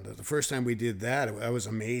 The first time we did that, I was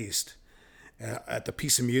amazed at the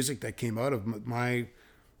piece of music that came out of my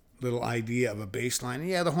little idea of a bass line. And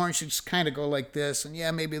yeah, the horn should just kind of go like this, and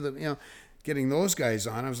yeah, maybe getting those guys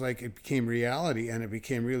on, I was like, it became reality, and it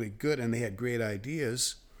became really good, and they had great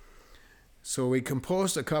ideas. So we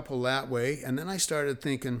composed a couple that way, and then I started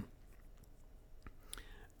thinking,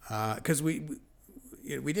 because we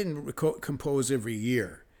didn't compose every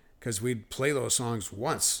year, because we'd play those songs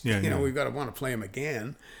once. We've got to want to play them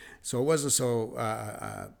again. So it wasn't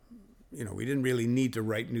so, we didn't really need to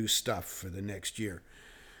write new stuff for the next year.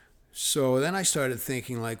 So then I started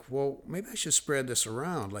thinking maybe I should spread this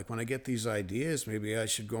around. Like when I get these ideas, maybe I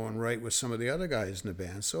should go and write with some of the other guys in the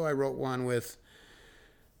band. So I wrote one with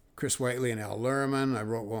Chris Whiteley and Al Lerman. I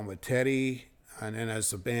wrote one with Teddy. And then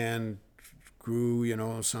as the band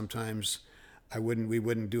grew, sometimes We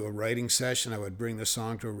wouldn't do a writing session. I would bring the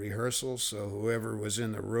song to a rehearsal, so whoever was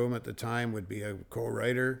in the room at the time would be a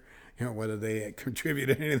co-writer, whether they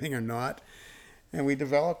contributed anything or not. And we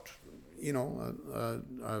developed,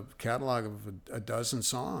 a catalog of a dozen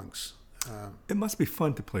songs. It must be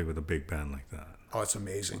fun to play with a big band like that. Oh, it's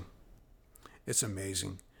amazing. It's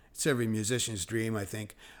amazing. It's every musician's dream, I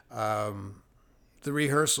think. The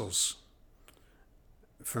rehearsals,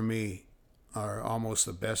 for me, are almost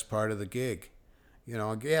the best part of the gig.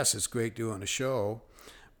 Yes, it's great doing a show,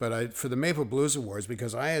 but for the Maple Blues Awards,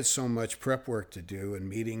 because I had so much prep work to do and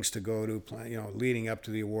meetings to go to, leading up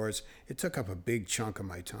to the awards, it took up a big chunk of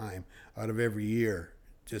my time out of every year.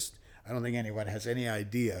 I don't think anyone has any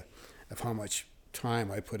idea of how much time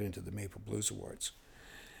I put into the Maple Blues Awards.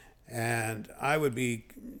 And I would be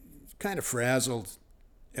kind of frazzled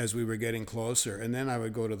as we were getting closer, and then I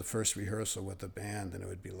would go to the first rehearsal with the band, and it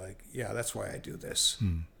would be like, yeah, that's why I do this.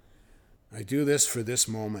 I do this for this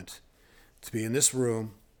moment, to be in this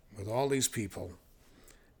room with all these people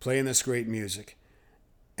playing this great music.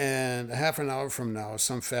 And a half an hour from now,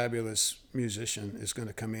 some fabulous musician is going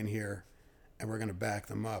to come in here and we're going to back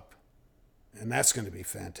them up. And that's going to be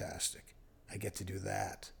fantastic. I get to do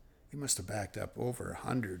that. We must have backed up over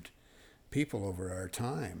 100 people over our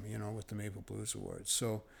time, with the Maple Blues Awards.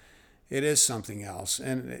 So it is something else.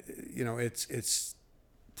 And, it's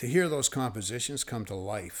to hear those compositions come to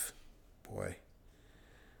life. Boy,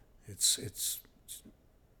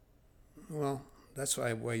 well, that's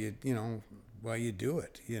why you do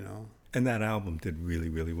it, And that album did really,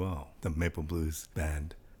 really well. The Maple Blues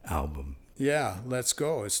Band album. Yeah, Let's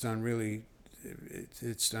Go. It's done really.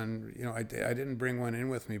 It's done. I didn't bring one in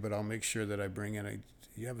with me, but I'll make sure that I bring in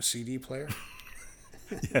You have a CD player?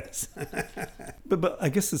 Yes. But I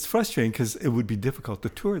guess it's frustrating because it would be difficult to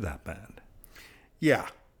tour that band. Yeah.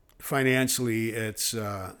 Financially,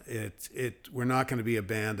 we're not going to be a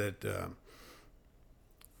band that,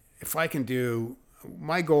 if I can do,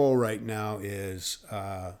 my goal right now is,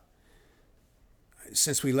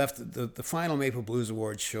 since we left, the final Maple Blues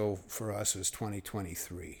Awards show for us is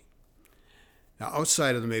 2023. Now,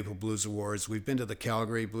 outside of the Maple Blues Awards, we've been to the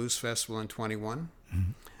Calgary Blues Festival in 21.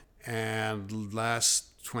 Mm-hmm. And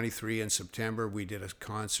last 23 in September, we did a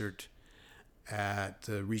concert at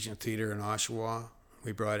the Regent Theatre in Oshawa.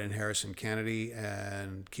 We brought in Harrison Kennedy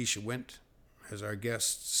and Keisha Wint as our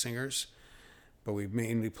guest singers, but we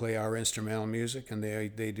mainly play our instrumental music, and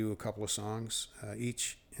they do a couple of songs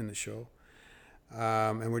each in the show.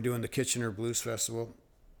 And we're doing the Kitchener Blues Festival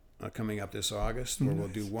coming up this August, where we'll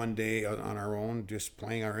do one day on our own, just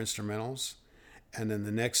playing our instrumentals, and then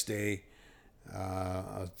the next day,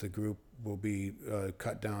 the group will be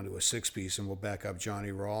cut down to a 6-piece, and we'll back up Johnny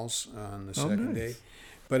Rawls on the second day.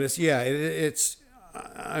 But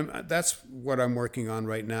that's what I'm working on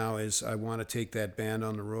right now. Is I want to take that band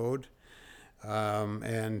on the road,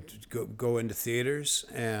 and go into theaters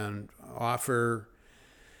and offer.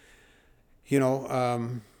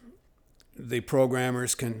 The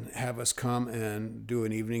programmers can have us come and do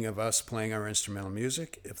an evening of us playing our instrumental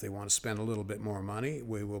music. If they want to spend a little bit more money,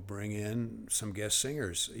 we will bring in some guest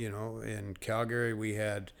singers. In Calgary, we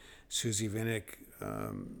had Susie Vinnick,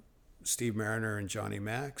 Steve Mariner, and Johnny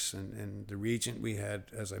Max. And in the Regent, we had,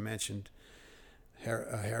 as I mentioned,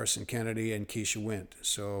 Harrison Kennedy and Keisha Wint.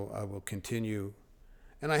 So I will continue.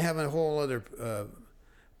 And I have a whole other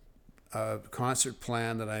concert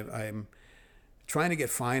plan that I'm trying to get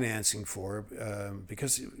financing for,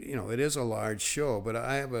 because it is a large show. But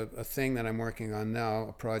I have a thing that I'm working on now,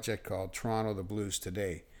 a project called Toronto the Blues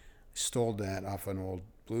Today. I stole that off an old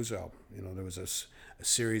blues album. There was a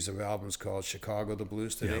series of albums called Chicago the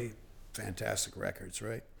Blues Today. Yeah. Fantastic records,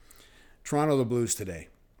 right? Toronto the Blues Today,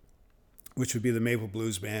 which would be the Maple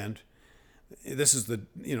Blues Band. This is the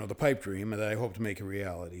pipe dream that I hope to make a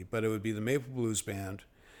reality. But it would be the Maple Blues Band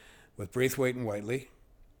with Braithwaite and Whiteley,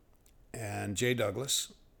 and Jay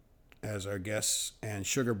Douglas as our guests, and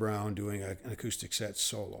Sugar Brown doing an acoustic set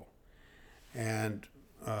solo. And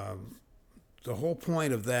the whole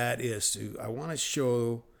point of that is I want to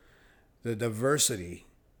show the diversity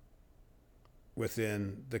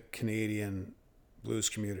within the Canadian blues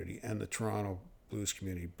community and the Toronto blues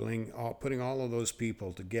community, putting all of those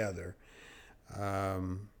people together.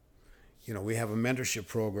 We have a mentorship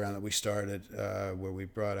program that we started where we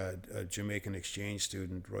brought a Jamaican exchange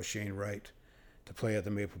student, Roshane Wright, to play at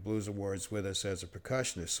the Maple Blues Awards with us as a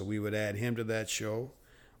percussionist. So we would add him to that show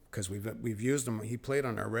because we've used him. He played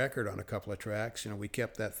on our record on a couple of tracks. We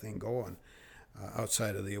kept that thing going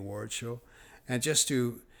outside of the award show. And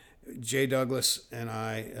Jay Douglas and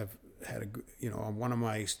I have had on one of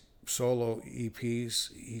my solo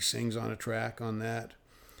EPs, he sings on a track on that.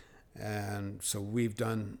 And so we've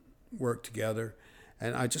done work together.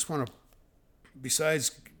 And I just want to,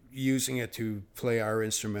 besides using it to play our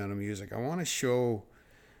instrumental music, I want to show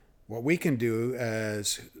what we can do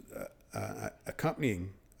as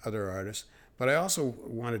accompanying other artists. But I also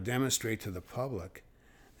want to demonstrate to the public,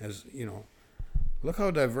 as you know, look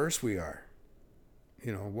how diverse we are.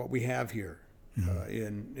 You know what we have here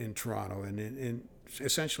in Toronto and in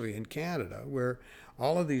essentially in Canada, where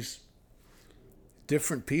all of these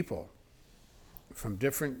different people from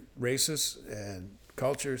different races and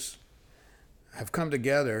cultures have come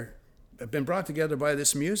together, have been brought together by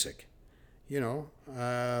this music. You know,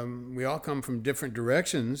 we all come from different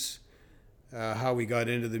directions, how we got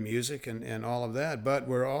into the music and all of that, but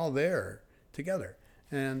we're all there together.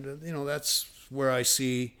 And, you know, that's where I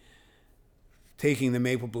see taking the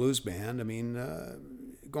Maple Blues Band. I mean,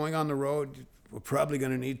 going on the road, we're probably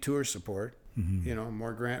going to need tour support, you know,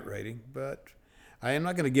 more grant writing, but I am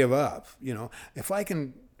not going to give up. You know, if I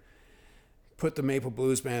can put the Maple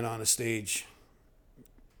Blues Band on a stage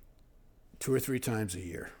 2 or 3 times a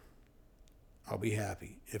year, I'll be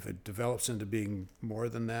happy. If it develops into being more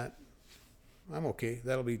than that, I'm okay.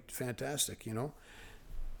 That'll be fantastic, you know.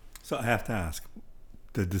 So I have to ask,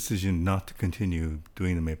 the decision not to continue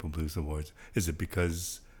doing the Maple Blues Awards, is it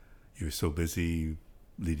because you're so busy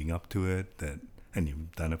leading up to it that, and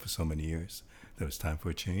you've done it for so many years, that it was time for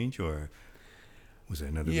a change, or was there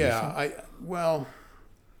another reason?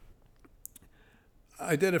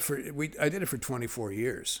 I did it for 24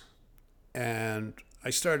 years, and I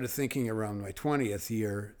started thinking around my 20th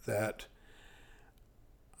year that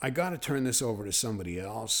I got to turn this over to somebody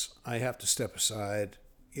else. I have to step aside.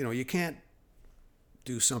 You know, you can't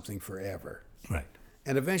do something forever. Right.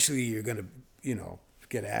 And eventually you're going to, you know,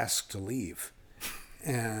 get asked to leave.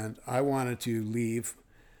 And I wanted to leave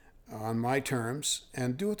on my terms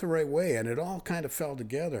and do it the right way. And it all kind of fell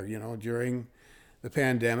together. You know, during the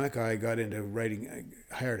pandemic, I got into writing,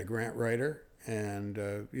 I hired a grant writer and,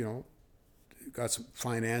 you know, got some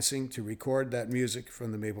financing to record that music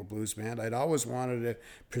from the Maple Blues Band. I'd always wanted to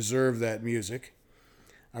preserve that music.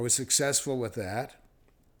 I was successful with that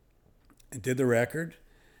and did the record,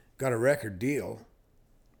 got a record deal,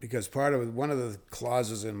 because one of the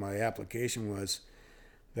clauses in my application was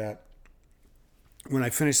that when I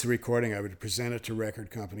finished the recording, I would present it to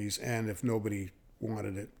record companies, and if nobody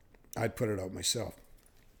wanted it, I'd put it out myself.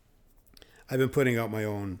 I've been putting out my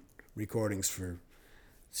own recordings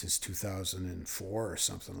since 2004 or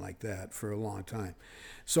something like that, for a long time.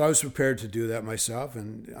 So I was prepared to do that myself,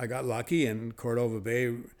 and I got lucky, and Cordova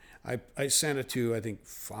Bay, I sent it to, I think,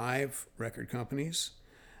 5 record companies.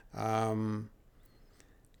 Cordova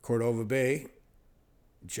Bay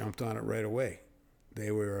jumped on it right away.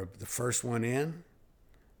 They were the first one in,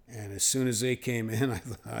 and as soon as they came in, I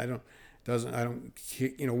thought,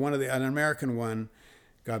 you know, an American one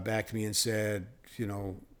got back to me and said, you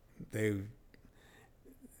know, they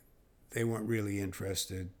weren't really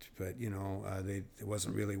interested, but, you know, it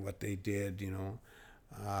wasn't really what they did, you know.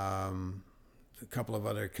 A couple of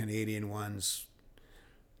other Canadian ones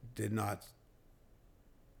did not.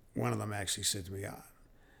 One of them actually said to me,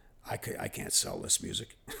 I can't sell this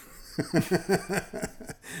music.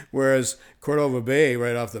 Whereas Cordova Bay,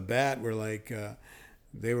 right off the bat, were like,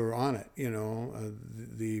 they were on it, you know.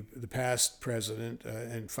 The past president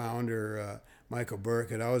and founder, Michael Burke,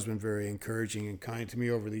 had always been very encouraging and kind to me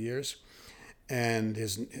over the years. And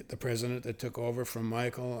the president that took over from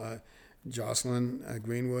Michael, Jocelyn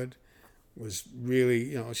Greenwood, was really,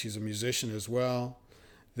 you know, she's a musician as well.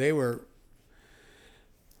 They were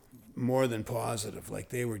more than positive.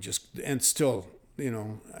 Like, they were just, and still, you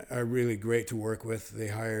know, are really great to work with. They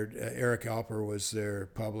hired, Eric Alper was their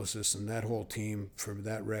publicist, and that whole team for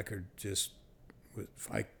that record just,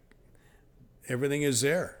 everything is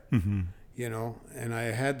there, you know. And I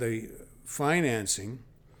had the financing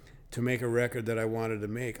to make a record that I wanted to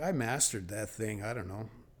make. I mastered that thing, I don't know,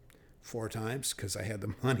 4 times, because I had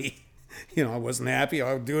the money. You know, I wasn't happy,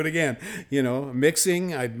 I'll do it again. You know,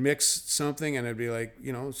 mixing, I'd mix something and I'd be like,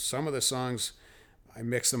 you know, some of the songs, I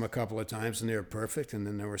mixed them a couple of times and they were perfect. And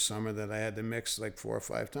then there were some that I had to mix like 4 or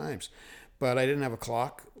 5 times. But I didn't have a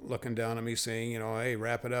clock looking down at me saying, you know, hey,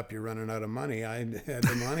 wrap it up, you're running out of money. I had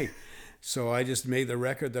the money. So I just made the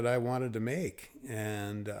record that I wanted to make.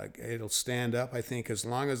 And it'll stand up, I think, as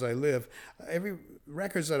long as I live. Every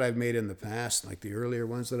records that I've made in the past, like the earlier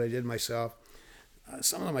ones that I did myself,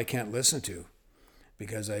 some of them I can't listen to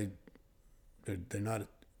because they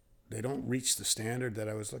don't reach the standard that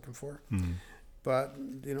I was looking for. But,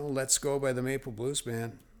 you know, Let's Go by the Maple Blues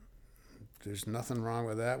Band, there's nothing wrong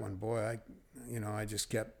with that one. Boy, I just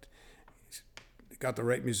got the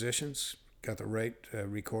right musicians, got the right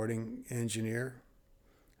recording engineer,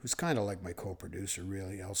 who's kind of like my co-producer,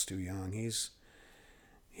 really, Al Stu Young. He's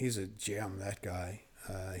a gem, that guy.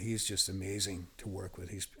 He's just amazing to work with.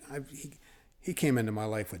 He came into my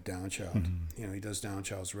life with Downchild. He does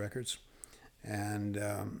Downchild's records. And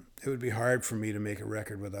it would be hard for me to make a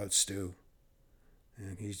record without Stu.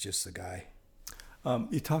 And he's just the guy.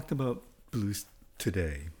 You talked about blues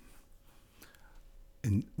today.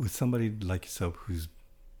 And with somebody like yourself who's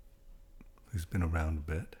been around a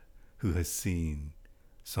bit, who has seen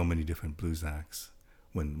so many different blues acts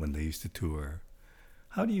when they used to tour,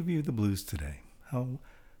 how do you view the blues today? How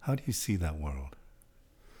do you see that world?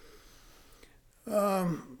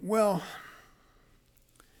 Well,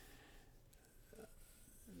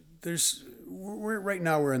 right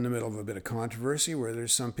now we're in the middle of a bit of controversy where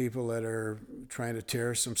there's some people that are trying to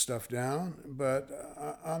tear some stuff down, but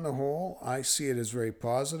on the whole, I see it as very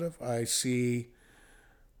positive. I see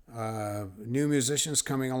new musicians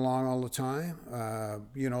coming along all the time,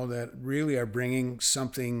 that really are bringing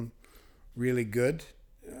something really good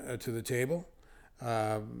to the table.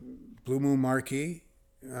 Blue Moon Marquee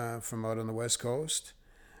from out on the West Coast,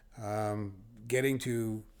 getting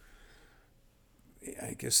to,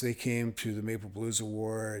 I guess they came to the Maple Blues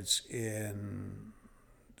Awards in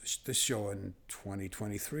this show in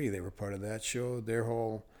 2023. They were part of that show.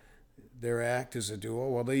 Their act is a duo.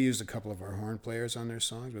 Well, they used a couple of our horn players on their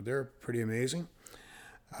songs, but they're pretty amazing.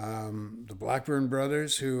 The Blackburn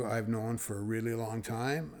Brothers, who I've known for a really long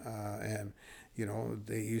time, and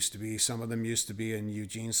some of them used to be in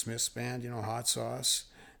Eugene Smith's band, Hot Sauce,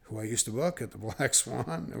 who I used to book at the Black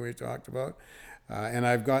Swan that we talked about. And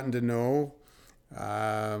I've gotten to know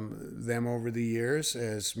them over the years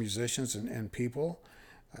as musicians and people.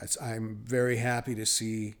 I'm very happy to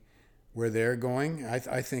see where they're going.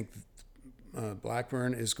 I think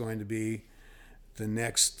Blackburn is going to be the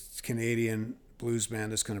next Canadian blues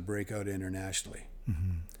band that's going to break out internationally.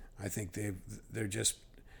 I think they're just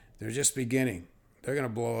beginning. They're going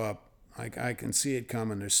to blow up. I can see it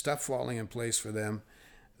coming. There's stuff falling in place for them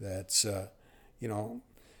that's, they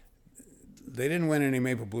didn't win any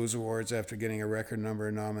Maple Blues Awards after getting a record number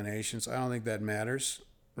of nominations. I don't think that matters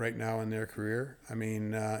right now in their career. I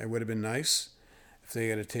mean, it would have been nice if they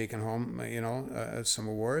had taken home, some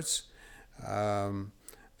awards.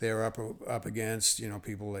 They were up against,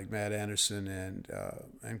 people like Matt Anderson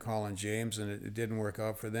and Colin James, and it didn't work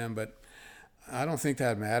out for them. But I don't think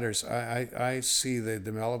that matters. I see the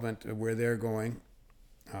development of where they're going,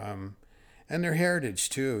 and their heritage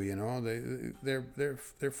too.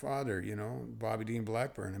 Their father, Bobby Dean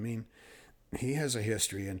Blackburn. I mean, he has a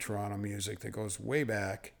history in Toronto music that goes way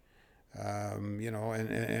back. And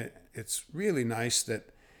it's really nice that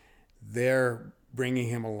they're bringing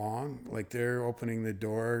him along. Like, they're opening the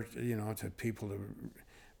door, to people to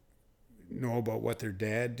know about what their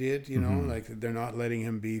dad did. Like, they're not letting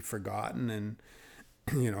him be forgotten and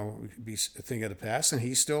be a thing of the past. And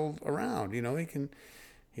he's still around. He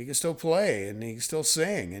can still play and he can still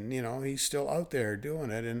sing, and he's still out there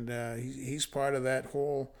doing it. And he's part of that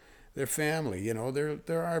whole. Their family,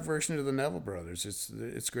 they're our version of the Neville brothers.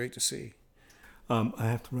 It's great to see. I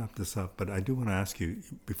have to wrap this up, but I do want to ask you,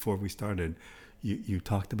 before we started, you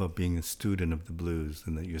talked about being a student of the blues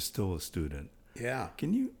and that you're still a student. Yeah.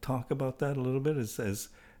 Can you talk about that a little bit as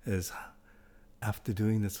after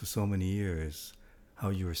doing this for so many years, how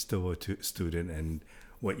you are still a student and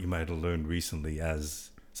what you might have learned recently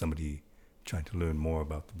as somebody trying to learn more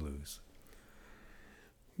about the blues?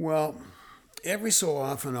 Well, every so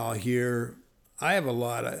often I'll hear, I have a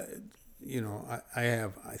lot of, I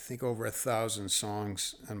have, I think, over 1,000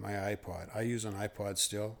 songs on my iPod. I use an iPod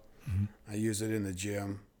still. I use it in the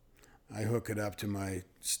gym. I hook it up to my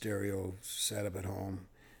stereo setup at home,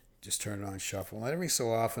 just turn it on shuffle. And every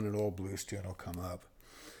so often an old blues tune will come up.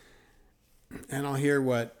 And I'll hear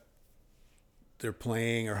what they're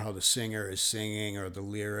playing or how the singer is singing or the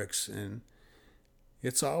lyrics. And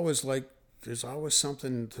it's always like, there's always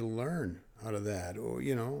something to learn out of that. Or,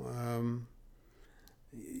 you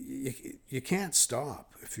can't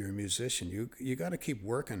stop if you're a musician. You got to keep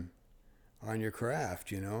working on your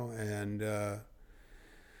craft, and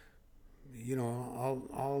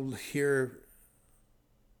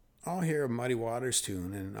I'll hear a Muddy Waters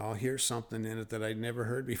tune and I'll hear something in it that I'd never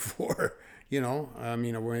heard before. Or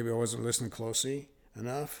maybe I wasn't listening closely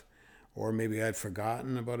enough, or maybe I'd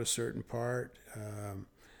forgotten about a certain part.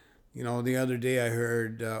 The other day I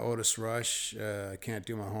heard Otis Rush, I Can't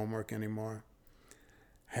Do My Homework Anymore.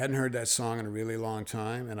 I hadn't heard that song in a really long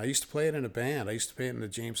time, and I used to play it in a band. I used to play it in the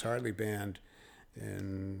James Hartley band,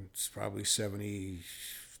 and it's probably 72,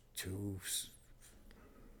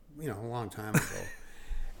 a long time ago.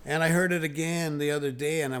 And I heard it again the other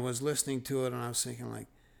day, and I was listening to it, and I was thinking, like,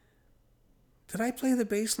 did I play the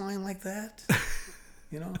bass line like that?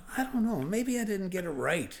 I don't know. Maybe I didn't get it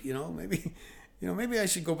right. Maybe I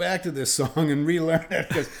should go back to this song and relearn it,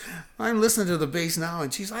 because I'm listening to the bass now,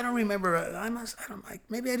 and geez, I don't remember.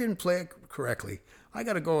 Maybe I didn't play it correctly. I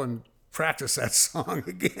got to go and practice that song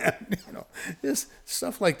again. Just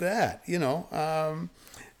stuff like that.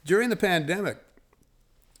 During the pandemic,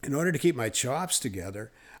 in order to keep my chops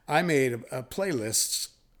together, I made playlists.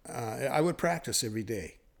 I would practice every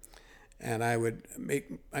day, and I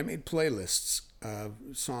made playlists of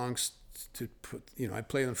songs to put. I'd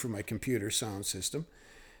play them from my computer sound system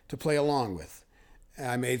to play along with.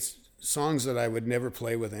 I made songs that I would never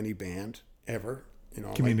play with any band ever.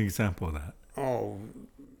 Give me an example of that.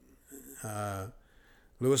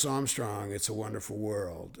 Louis Armstrong, "It's a Wonderful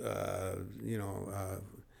World."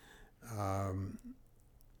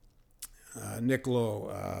 Nick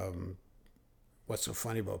Lowe, "What's So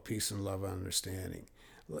Funny About Peace and Love and Understanding."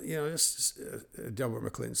 Just Delbert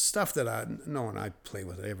McClinton, stuff that no one I play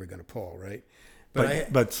with ever going to pull, right?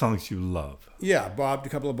 But songs you love. Yeah, a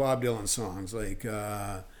couple of Bob Dylan songs, like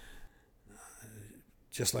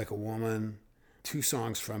 "Just Like a Woman," 2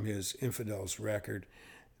 songs from his Infidels record.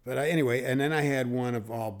 But anyway, and then I had one of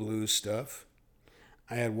all blues stuff.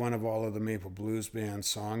 I had one of all of the Maple Blues Band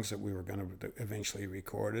songs that we were going to eventually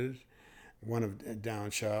recorded. One of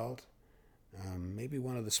Downchild. Maybe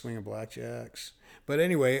one of the Swingin Blackjacks. But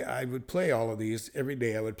anyway, I would play all of these. Every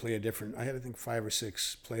day I would play a different, I had I think 5 or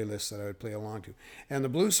 6 playlists that I would play along to. And the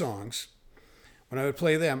blues songs, when I would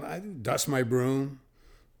play them, I'd "Dust My Broom,"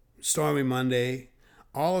 "Stormy Monday,"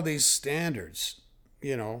 all of these standards.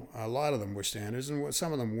 A lot of them were standards, and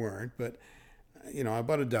some of them weren't, but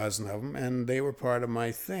about a dozen of them, and they were part of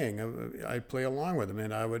my thing. I'd play along with them,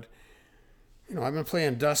 and I would, I've been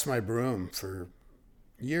playing "Dust My Broom" for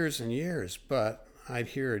years and years, but I'd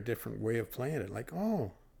hear a different way of playing it, like,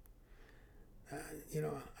 I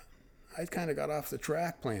kind of got off the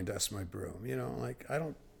track playing "Dust My Broom," like I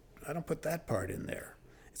don't put that part in there.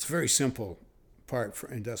 It's a very simple part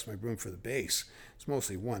in "Dust My Broom" for the bass. It's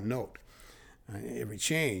mostly one note. Every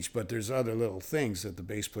change, but there's other little things that the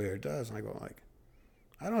bass player does, and I go like,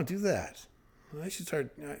 I don't do that. I should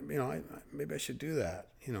start, maybe I should do that,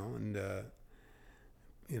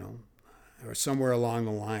 or somewhere along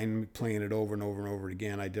the line, playing it over and over and over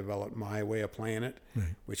again, I developed my way of playing it,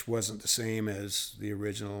 right, which wasn't the same as the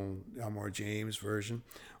original Elmore James version,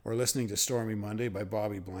 or listening to "Stormy Monday" by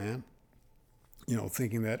Bobby Bland,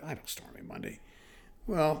 thinking that I don't "Stormy Monday."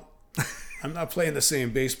 Well, I'm not playing the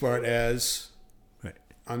same bass part as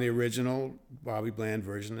on the original Bobby Bland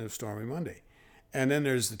version of "Stormy Monday." And then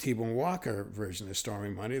there's the T-Bone Walker version of "Stormy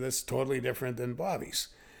Monday" that's totally different than Bobby's.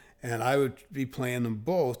 And I would be playing them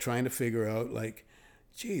both, trying to figure out, like,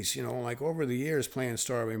 geez, like over the years playing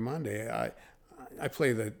 "Stormy Monday," I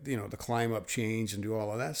play the climb up change and do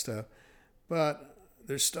all of that stuff. But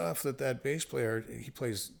there's stuff that bass player, he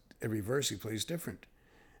plays, every verse he plays different.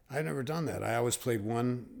 I've never done that. I always played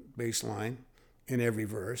one bass line in every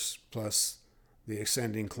verse, plus the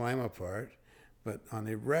ascending climb up part. But on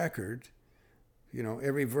the record,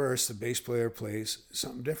 every verse the bass player plays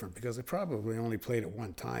something different, because they probably only played it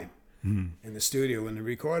one time in the studio when they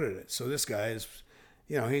recorded it. So this guy is,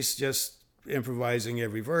 he's just improvising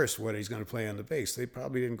every verse what he's going to play on the bass. They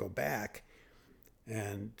probably didn't go back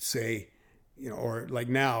and say, or like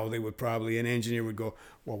now they would probably, an engineer would go,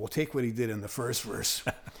 well, we'll take what he did in the first verse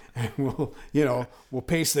and we'll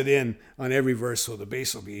paste it in on every verse so the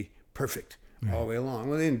bass will be perfect all the way along.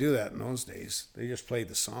 Well, they didn't do that in those days. They just played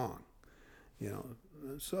the song,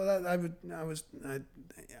 So that I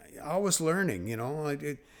was learning,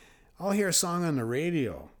 I'll hear a song on the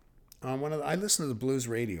radio. I listen to the blues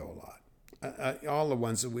radio a lot. All the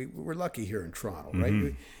ones that we're lucky here in Toronto, right?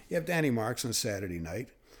 You have Danny Marks on Saturday night.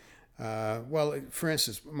 Well, for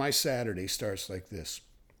instance, my Saturday starts like this.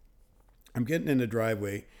 I'm getting in the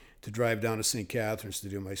driveway to drive down to St. Catharines to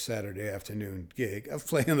do my Saturday afternoon gig of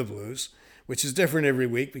playing the blues, which is different every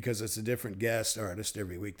week because it's a different guest artist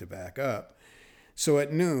every week to back up. So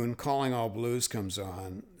at noon, Calling All Blues comes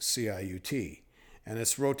on CIUT, and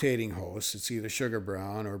it's rotating hosts. It's either Sugar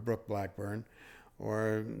Brown or Brooke Blackburn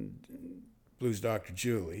or Blues Dr.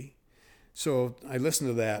 Julie. So I listen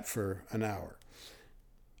to that for an hour.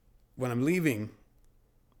 When I'm leaving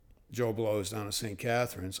Joe Blow's down at St.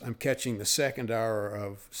 Catharines, I'm catching the second hour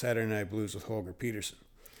of Saturday Night Blues with Holger Peterson.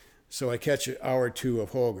 So I catch an hour or two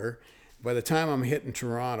of Holger. By the time I'm hitting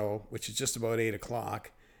Toronto, which is just about 8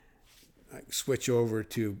 o'clock, I switch over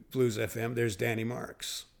to Blues FM. There's Danny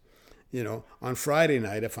Marks. On Friday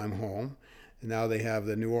night, if I'm home, And now they have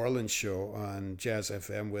the New Orleans show on Jazz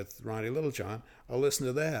FM with Ronnie Littlejohn. I'll listen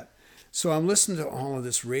to that. So I'm listening to all of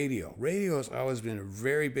this radio. Radio has always been a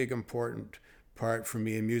very big, important part for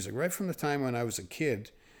me in music. Right from the time when I was a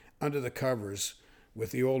kid, under the covers,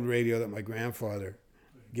 with the old radio that my grandfather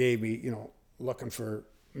gave me, looking for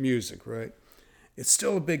music, right? It's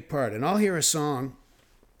still a big part. And I'll hear a song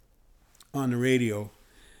on the radio,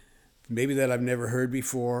 maybe that I've never heard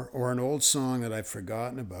before, or an old song that I've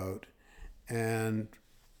forgotten about, and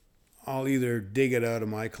I'll either dig it out of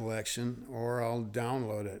my collection or I'll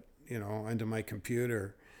download it, into my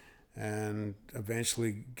computer, and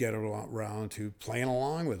eventually get around to playing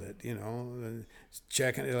along with it,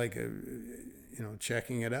 checking it,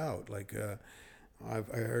 checking it out. Like I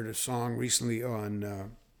heard a song recently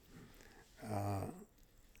on,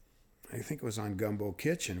 I think it was on Gumbo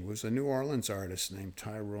Kitchen. It was a New Orleans artist named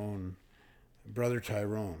Tyrone, Brother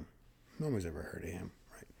Tyrone. Nobody's ever heard of him,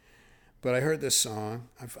 right? But I heard this song.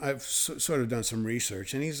 I've sort of done some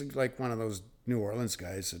research, and he's like one of those New Orleans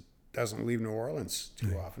guys that doesn't leave New Orleans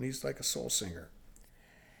too often. He's like a soul singer.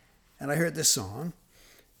 And I heard this song,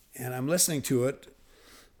 and I'm listening to it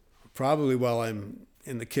probably while I'm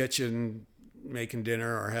in the kitchen making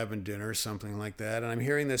dinner or having dinner, something like that. And I'm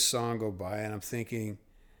hearing this song go by, and I'm thinking,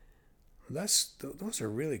 those are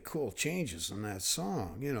really cool changes in that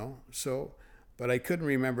song, So, but I couldn't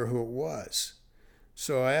remember who it was.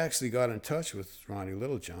 So I actually got in touch with Ronnie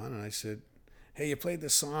Littlejohn, and I said, hey, you played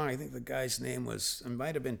this song. I think the guy's name it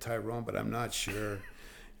might have been Tyrone, but I'm not sure.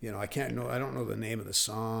 I don't know the name of the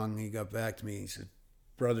song. He got back to me. He said,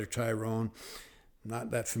 Brother Tyrone. Not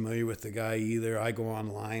that familiar with the guy either. I go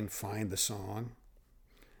online, find the song.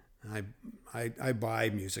 I buy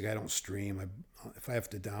music. I don't stream. If I have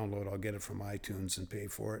to download, I'll get it from iTunes and pay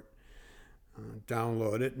for it.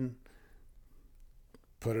 Download it and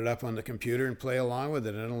put it up on the computer and play along with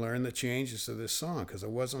it and learn the changes to this song, because it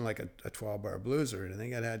wasn't like a 12-bar blues or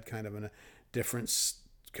anything. It had kind of a different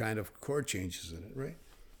kind of chord changes in it, right?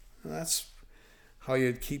 And that's how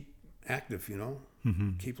you keep active,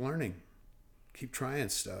 Mm-hmm. Keep learning, keep trying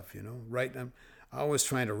stuff, Write them. I'm always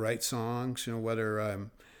trying to write songs, whether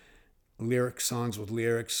songs with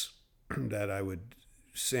lyrics that I would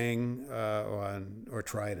sing on or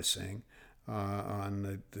try to sing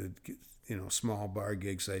on the small bar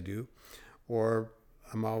gigs I do, or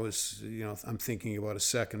I'm always I'm thinking about a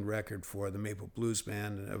second record for the Maple Blues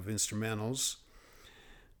Band of instrumentals.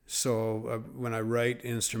 So when I write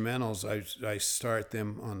instrumentals, I start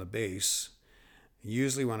them on the bass.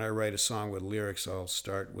 Usually when I write a song with lyrics, I'll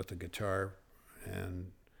start with the guitar,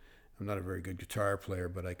 and I'm not a very good guitar player,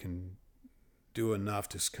 but I can do enough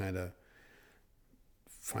to kind of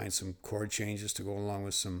find some chord changes to go along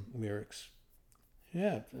with some lyrics.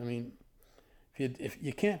 Yeah, I mean, if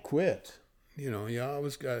you can't quit, you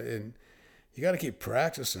always got, and you got to keep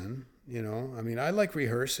practicing. I mean, I like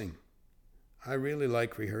rehearsing. I really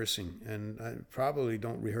like rehearsing, and I probably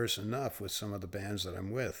don't rehearse enough with some of the bands that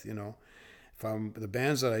I'm with. The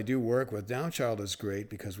bands that I do work with, Downchild is great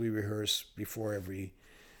because we rehearse before every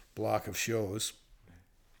block of shows.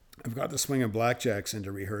 I've got the Swingin Blackjacks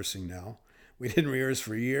into rehearsing now. We didn't rehearse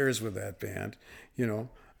for years with that band,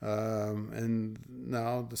 and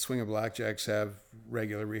now the Swingin Blackjacks have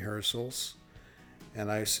regular rehearsals.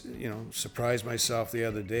 And I, surprised myself the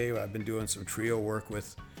other day. I've been doing some trio work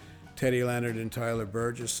with Teddy Leonard and Tyler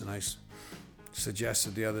Burgess, and I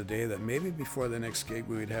suggested the other day that maybe before the next gig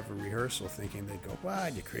we would have a rehearsal, thinking they'd go, "Wow,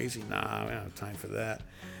 you crazy? Nah, we don't have time for that."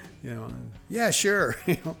 Yeah, sure.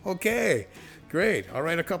 Okay, great. I'll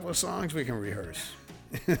write a couple of songs we can rehearse.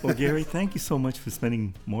 Well, Gary, thank you so much for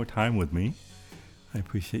spending more time with me. I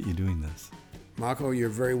appreciate you doing this. Marco, you're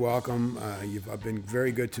very welcome. You've been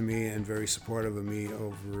very good to me and very supportive of me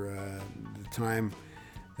over the time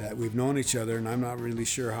that we've known each other, and I'm not really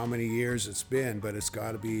sure how many years it's been, but it's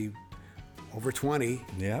got to be over 20.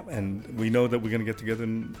 Yeah, and we know that we're going to get together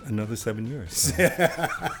in another 7 years. So.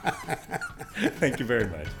 Thank you very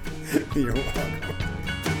much. You're welcome.